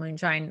Good Girl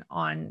Moonshine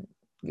on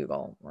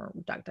Google or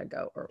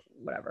DuckDuckGo or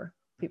whatever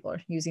people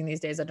are using these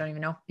days. I don't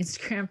even know,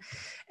 Instagram,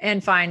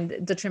 and find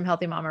the Trim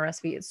Healthy Mama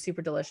recipe. It's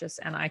super delicious.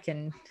 And I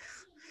can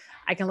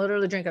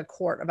literally drink a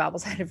quart of apple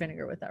cider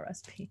vinegar with that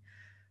recipe.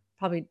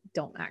 Probably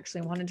don't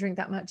actually want to drink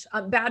that much.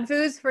 Bad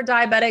foods for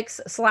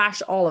diabetics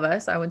 / all of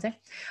us, I would say.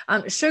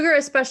 Sugar,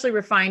 especially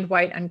refined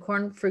white and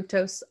corn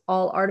fructose,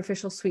 all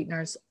artificial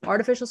sweeteners.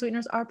 Artificial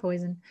sweeteners are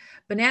poison.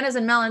 Bananas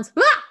and melons,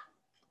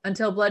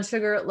 until blood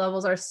sugar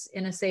levels are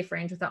in a safe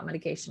range without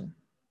medication.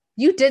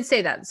 You did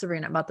say that,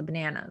 Sabrina, about the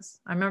bananas.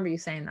 I remember you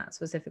saying that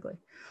specifically.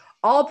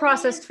 All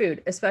processed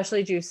food,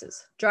 especially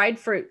juices, dried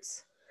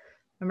fruits.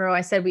 Remember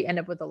I said we end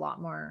up with a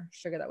lot more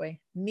sugar that way.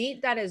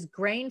 Meat that is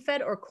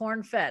grain-fed or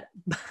corn-fed.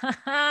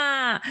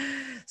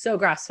 So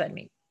grass-fed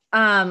meat.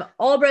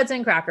 All breads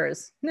and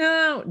crackers.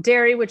 No.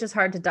 Dairy, which is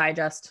hard to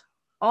digest.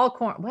 All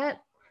corn. What?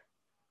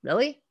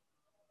 Really?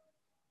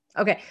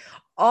 Okay.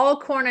 All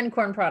corn and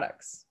corn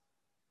products.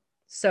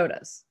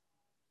 Sodas.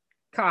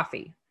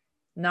 Coffee.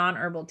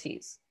 Non-herbal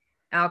teas.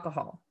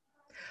 Alcohol.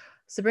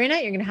 Sabrina,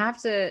 you're going to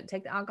have to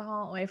take the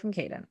alcohol away from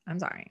Kaden. I'm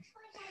sorry.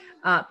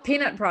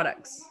 Peanut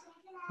products.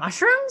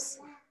 Mushrooms?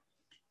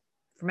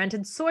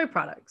 Fermented soy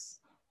products.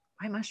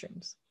 Why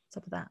mushrooms? What's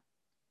up with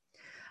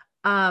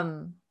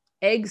that?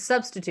 Egg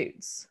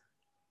substitutes.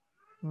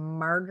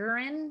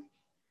 Margarine.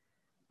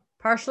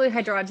 Partially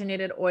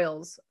hydrogenated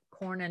oils.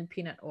 Corn and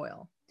peanut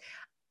oil.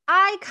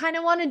 I kind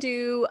of want to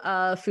do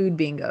a food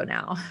bingo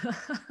now.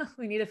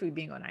 We need a food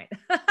bingo night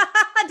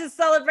to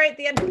celebrate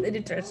the end of the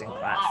nutrition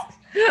class.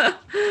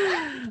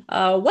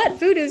 What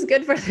food is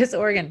good for this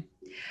organ?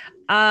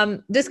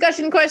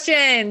 Discussion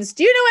questions.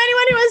 Do you know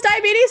anyone who has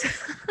diabetes?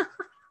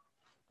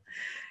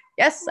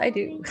 Yes, I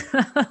do.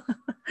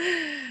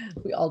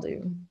 We all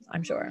do,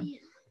 I'm sure.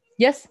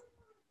 Yes?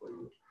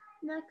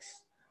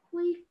 Next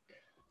week,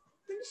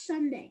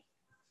 Sunday.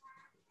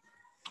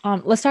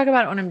 Let's talk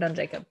about it when I'm done,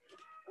 Jacob.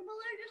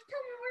 Just tell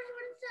me where's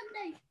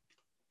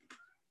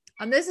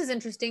Sunday. This is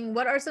interesting.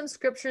 What are some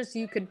scriptures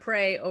you could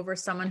pray over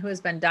someone who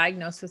has been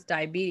diagnosed with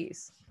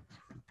diabetes?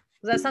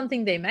 Was that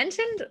something they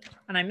mentioned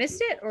and I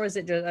missed it, or is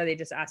it just, are they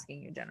just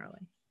asking you generally?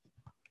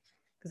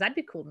 Because that'd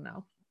be cool to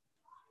know.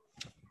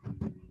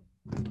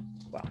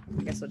 Well,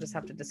 I guess we'll just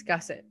have to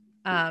discuss it.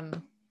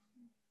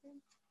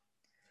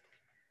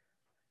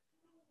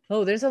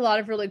 Oh, there's a lot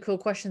of really cool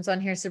questions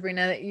on here,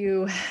 Sabrina, that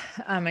you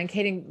and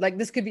Katie, like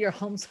this could be your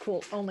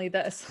homeschool only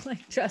this,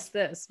 like just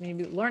this,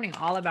 maybe learning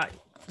all about,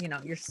 you know,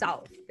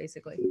 yourself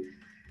basically.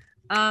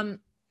 All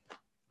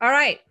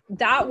right,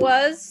 that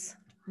was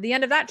the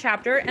end of that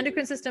chapter.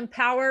 Endocrine system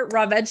power,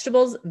 raw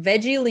vegetables,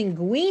 veggie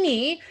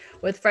linguine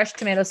with fresh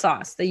tomato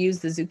sauce. They use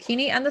the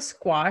zucchini and the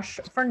squash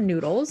for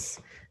noodles.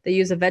 They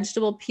use a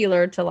vegetable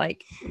peeler to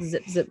like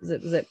zip, zip,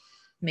 zip, zip,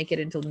 make it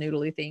into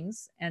noodly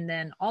things. And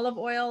then olive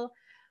oil,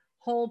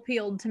 whole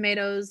peeled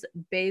tomatoes,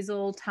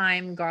 basil,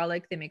 thyme,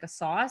 garlic. They make a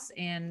sauce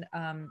and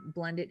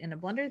blend it in a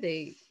blender.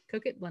 They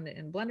cook it, blend it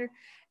in a blender,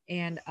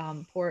 and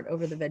pour it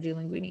over the veggie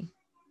linguine.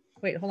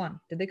 Wait, hold on.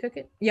 Did they cook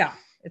it? Yeah,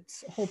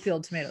 it's whole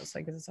peeled tomatoes, so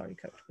I guess it's already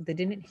cooked. But they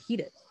didn't heat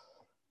it.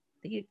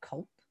 They eat it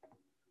cold.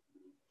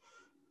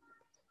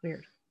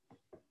 Weird.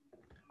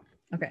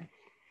 Okay.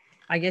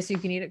 I guess you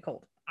can eat it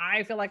cold.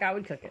 I feel like I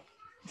would cook it.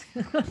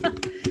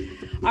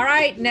 All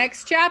right,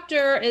 next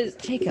chapter is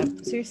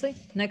Jacob. Seriously?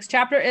 Next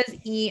chapter is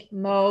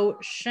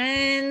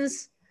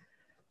emotions.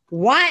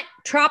 What?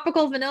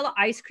 Tropical vanilla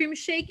ice cream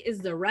shake is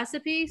the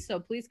recipe. So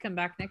please come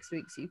back next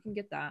week so you can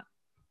get that.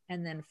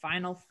 And then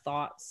final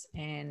thoughts.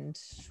 And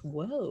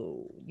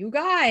whoa, you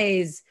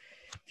guys,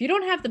 if you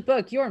don't have the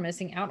book, you're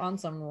missing out on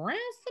some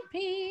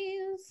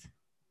recipes.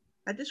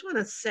 I just want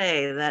to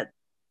say that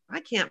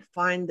I can't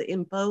find the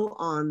info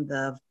on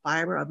the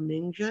fiber of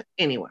Ninja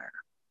anywhere.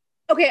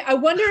 Okay, I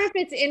wonder if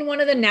it's in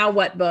one of the Now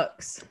What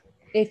books.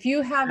 If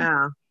you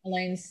have,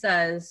 Elaine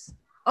says,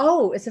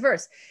 oh, it's a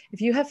verse. If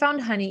you have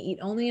found honey, eat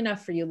only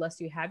enough for you,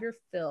 lest you have your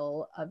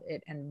fill of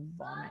it and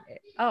vomit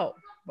it. Oh,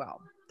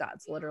 well,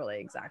 that's literally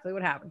exactly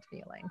what happened to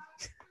me, Elaine.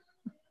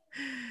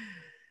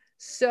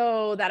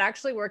 So that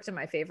actually worked in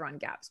my favor on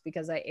GAPS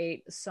because I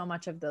ate so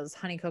much of those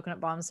honey coconut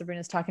bombs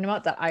Sabrina's talking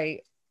about that I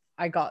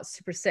got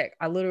super sick.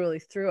 I literally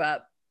threw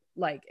up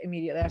like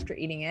immediately after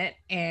eating it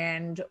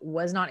and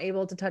was not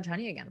able to touch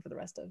honey again for the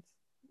rest of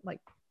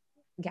like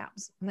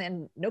GAPS,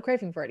 and no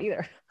craving for it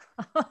either.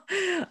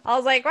 I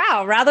was like,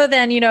 wow, rather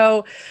than, you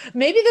know,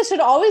 maybe this should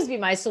always be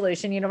my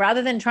solution, you know,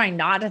 rather than trying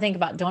not to think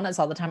about donuts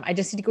all the time, I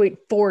just need to go eat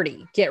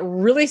 40, get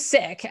really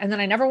sick, and then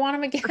I never want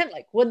them again.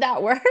 Like, would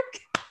that work?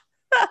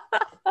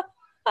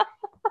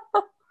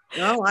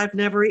 No, I've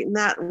never eaten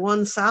that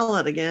one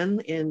salad again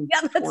in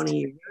 20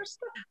 years.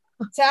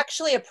 It's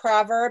actually a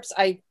Proverbs.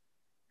 I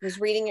was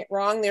reading it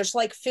wrong. There's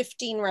like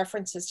 15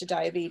 references to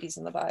diabetes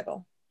in the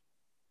Bible.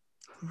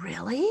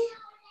 Really?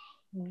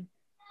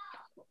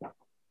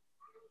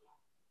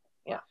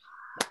 Yeah.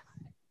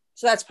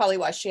 So that's probably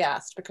why she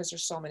asked, because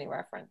there's so many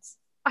references.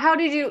 You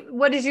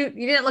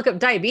didn't look up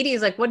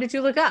diabetes. Like, what did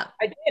you look up?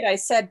 I did. I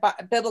said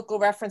biblical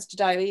reference to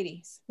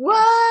diabetes.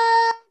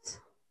 What?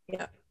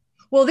 Yeah.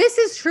 Well, this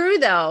is true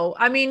though.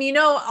 I mean, you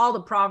know, all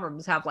the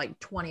Proverbs have like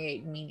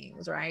 28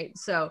 meanings, right?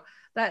 So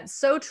that's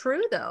so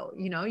true though.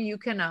 You know, you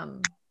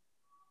can,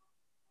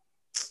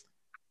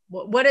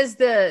 what is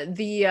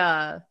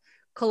the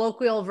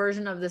colloquial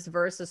version of this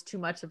verse is too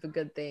much of a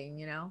good thing,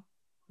 you know?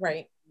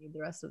 Right. The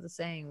rest of the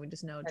saying, we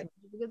just know too much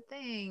of a good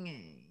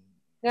thing.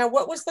 Now,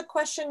 what was the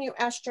question you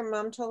asked your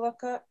mom to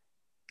look up?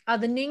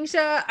 The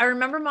Ningxia, I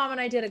remember Mom and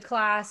I did a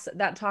class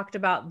that talked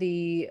about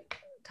the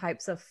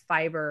types of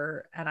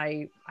fiber, and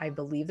I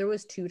believe there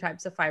was 2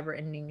 types of fiber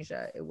in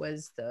Ningxia. It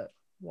was the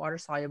water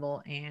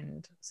soluble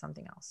and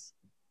something else.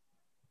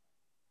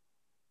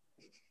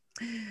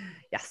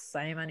 Yes,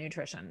 I am a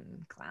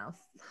nutrition class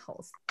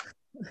host.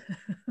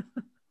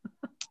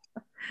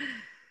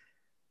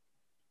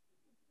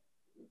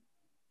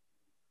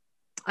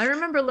 I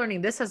remember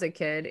learning this as a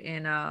kid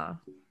in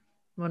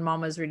when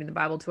Mom was reading the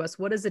Bible to us.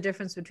 What is the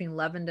difference between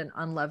leavened and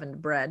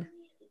unleavened bread?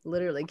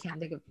 Literally can't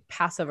think of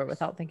Passover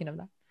without thinking of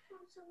that.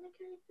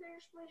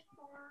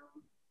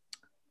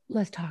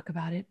 Let's talk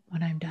about it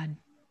when I'm done.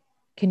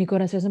 Can you go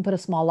downstairs and put a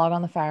small log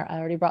on the fire? I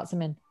already brought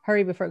some in.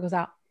 Hurry before it goes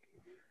out.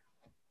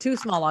 2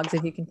 small logs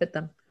if you can fit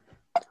them.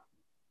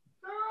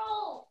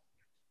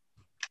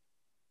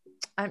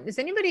 Does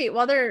anybody,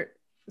 while they're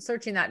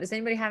searching that, does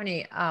anybody have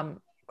any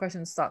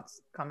questions,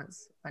 thoughts,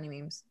 comments, funny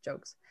memes,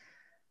 jokes?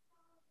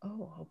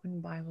 Oh, open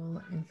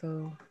Bible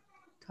info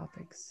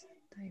topics,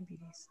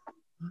 diabetes.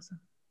 Awesome.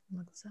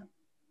 Look this up.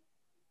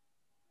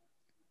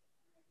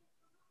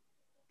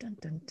 Dun,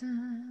 dun,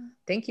 dun.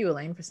 Thank you,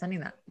 Elaine, for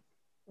sending that.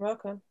 You're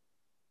welcome.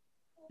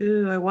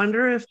 Ooh, I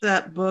wonder if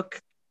that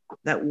book,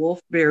 that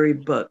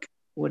Wolfberry book,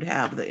 would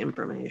have the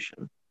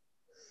information.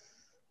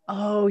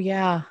 Oh,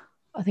 yeah.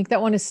 I think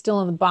that one is still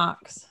in the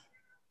box.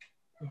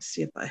 Let's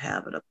see if I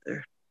have it up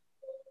there.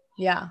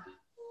 Yeah.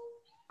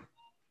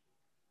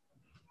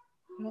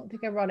 I don't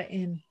think I brought it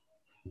in.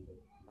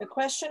 The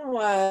question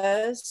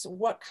was,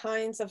 what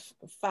kinds of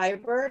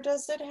fiber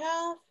does it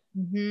have?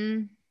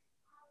 Mm-hmm.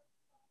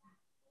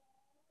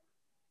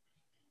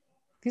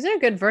 These are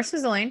good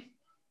verses, Elaine.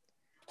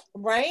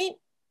 Right?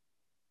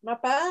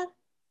 Not bad.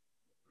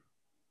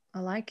 I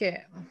like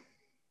it.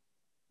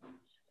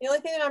 The only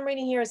thing that I'm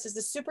reading here is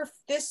this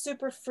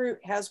superfruit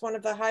has one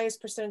of the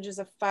highest percentages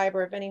of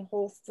fiber of any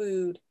whole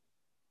food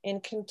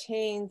and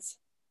contains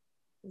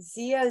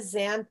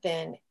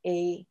zeaxanthin,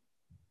 a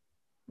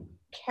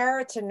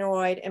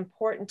carotenoid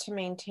important to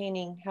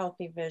maintaining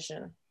healthy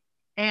vision.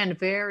 And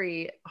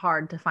very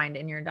hard to find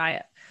in your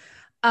diet.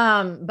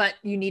 But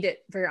you need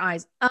it for your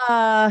eyes.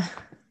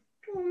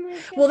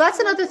 Well, that's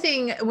another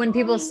thing when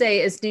people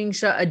say is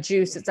Ningxia a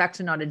juice, it's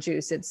actually not a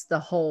juice. It's the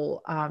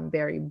whole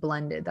berry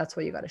blended. That's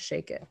why you got to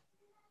shake it.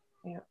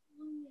 Yeah.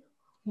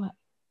 What?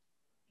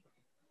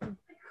 I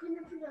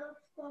couldn't put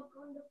a log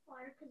on the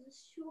fire because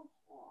it's too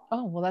hot.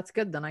 Oh, well, that's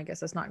good then. I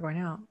guess it's not going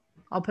out.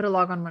 I'll put a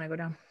log on when I go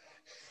down.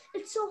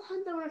 It's so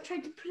hot that when I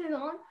tried to put it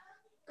on,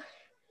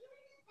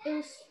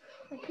 I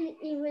couldn't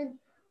even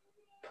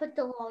put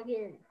the log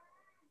in.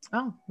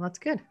 Oh, that's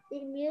good.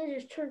 It immediately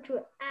just turned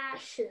to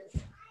ashes.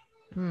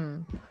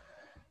 Hmm.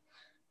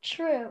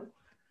 True.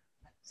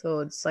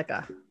 So it's like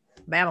a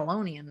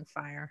Babylonian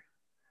fire.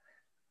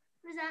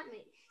 What does that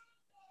mean?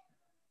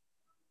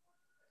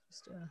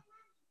 Just a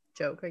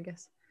joke, I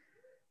guess.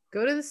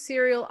 Go to the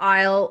cereal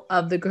aisle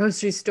of the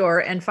grocery store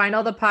and find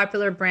all the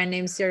popular brand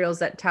name cereals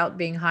that tout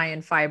being high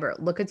in fiber.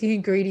 Look at the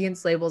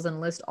ingredients labels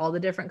and list all the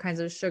different kinds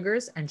of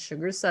sugars and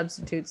sugar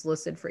substitutes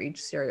listed for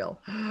each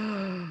cereal.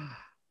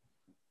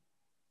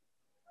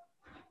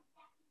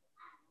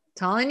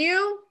 Telling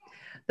you,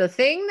 the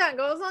thing that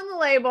goes on the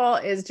label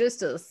is just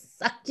to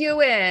suck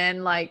you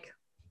in. Like,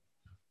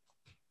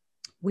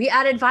 we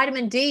added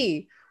vitamin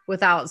D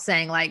without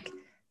saying, like,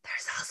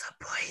 there's also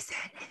poison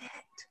in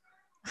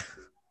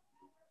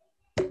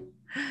it.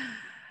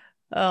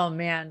 Oh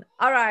man.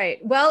 All right.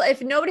 Well,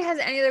 if nobody has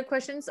any other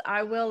questions,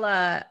 I will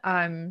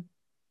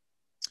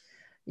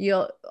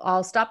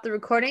I'll stop the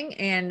recording,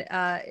 and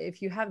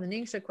if you have the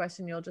Ningxia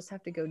question, you'll just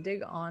have to go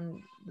dig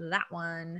on that one.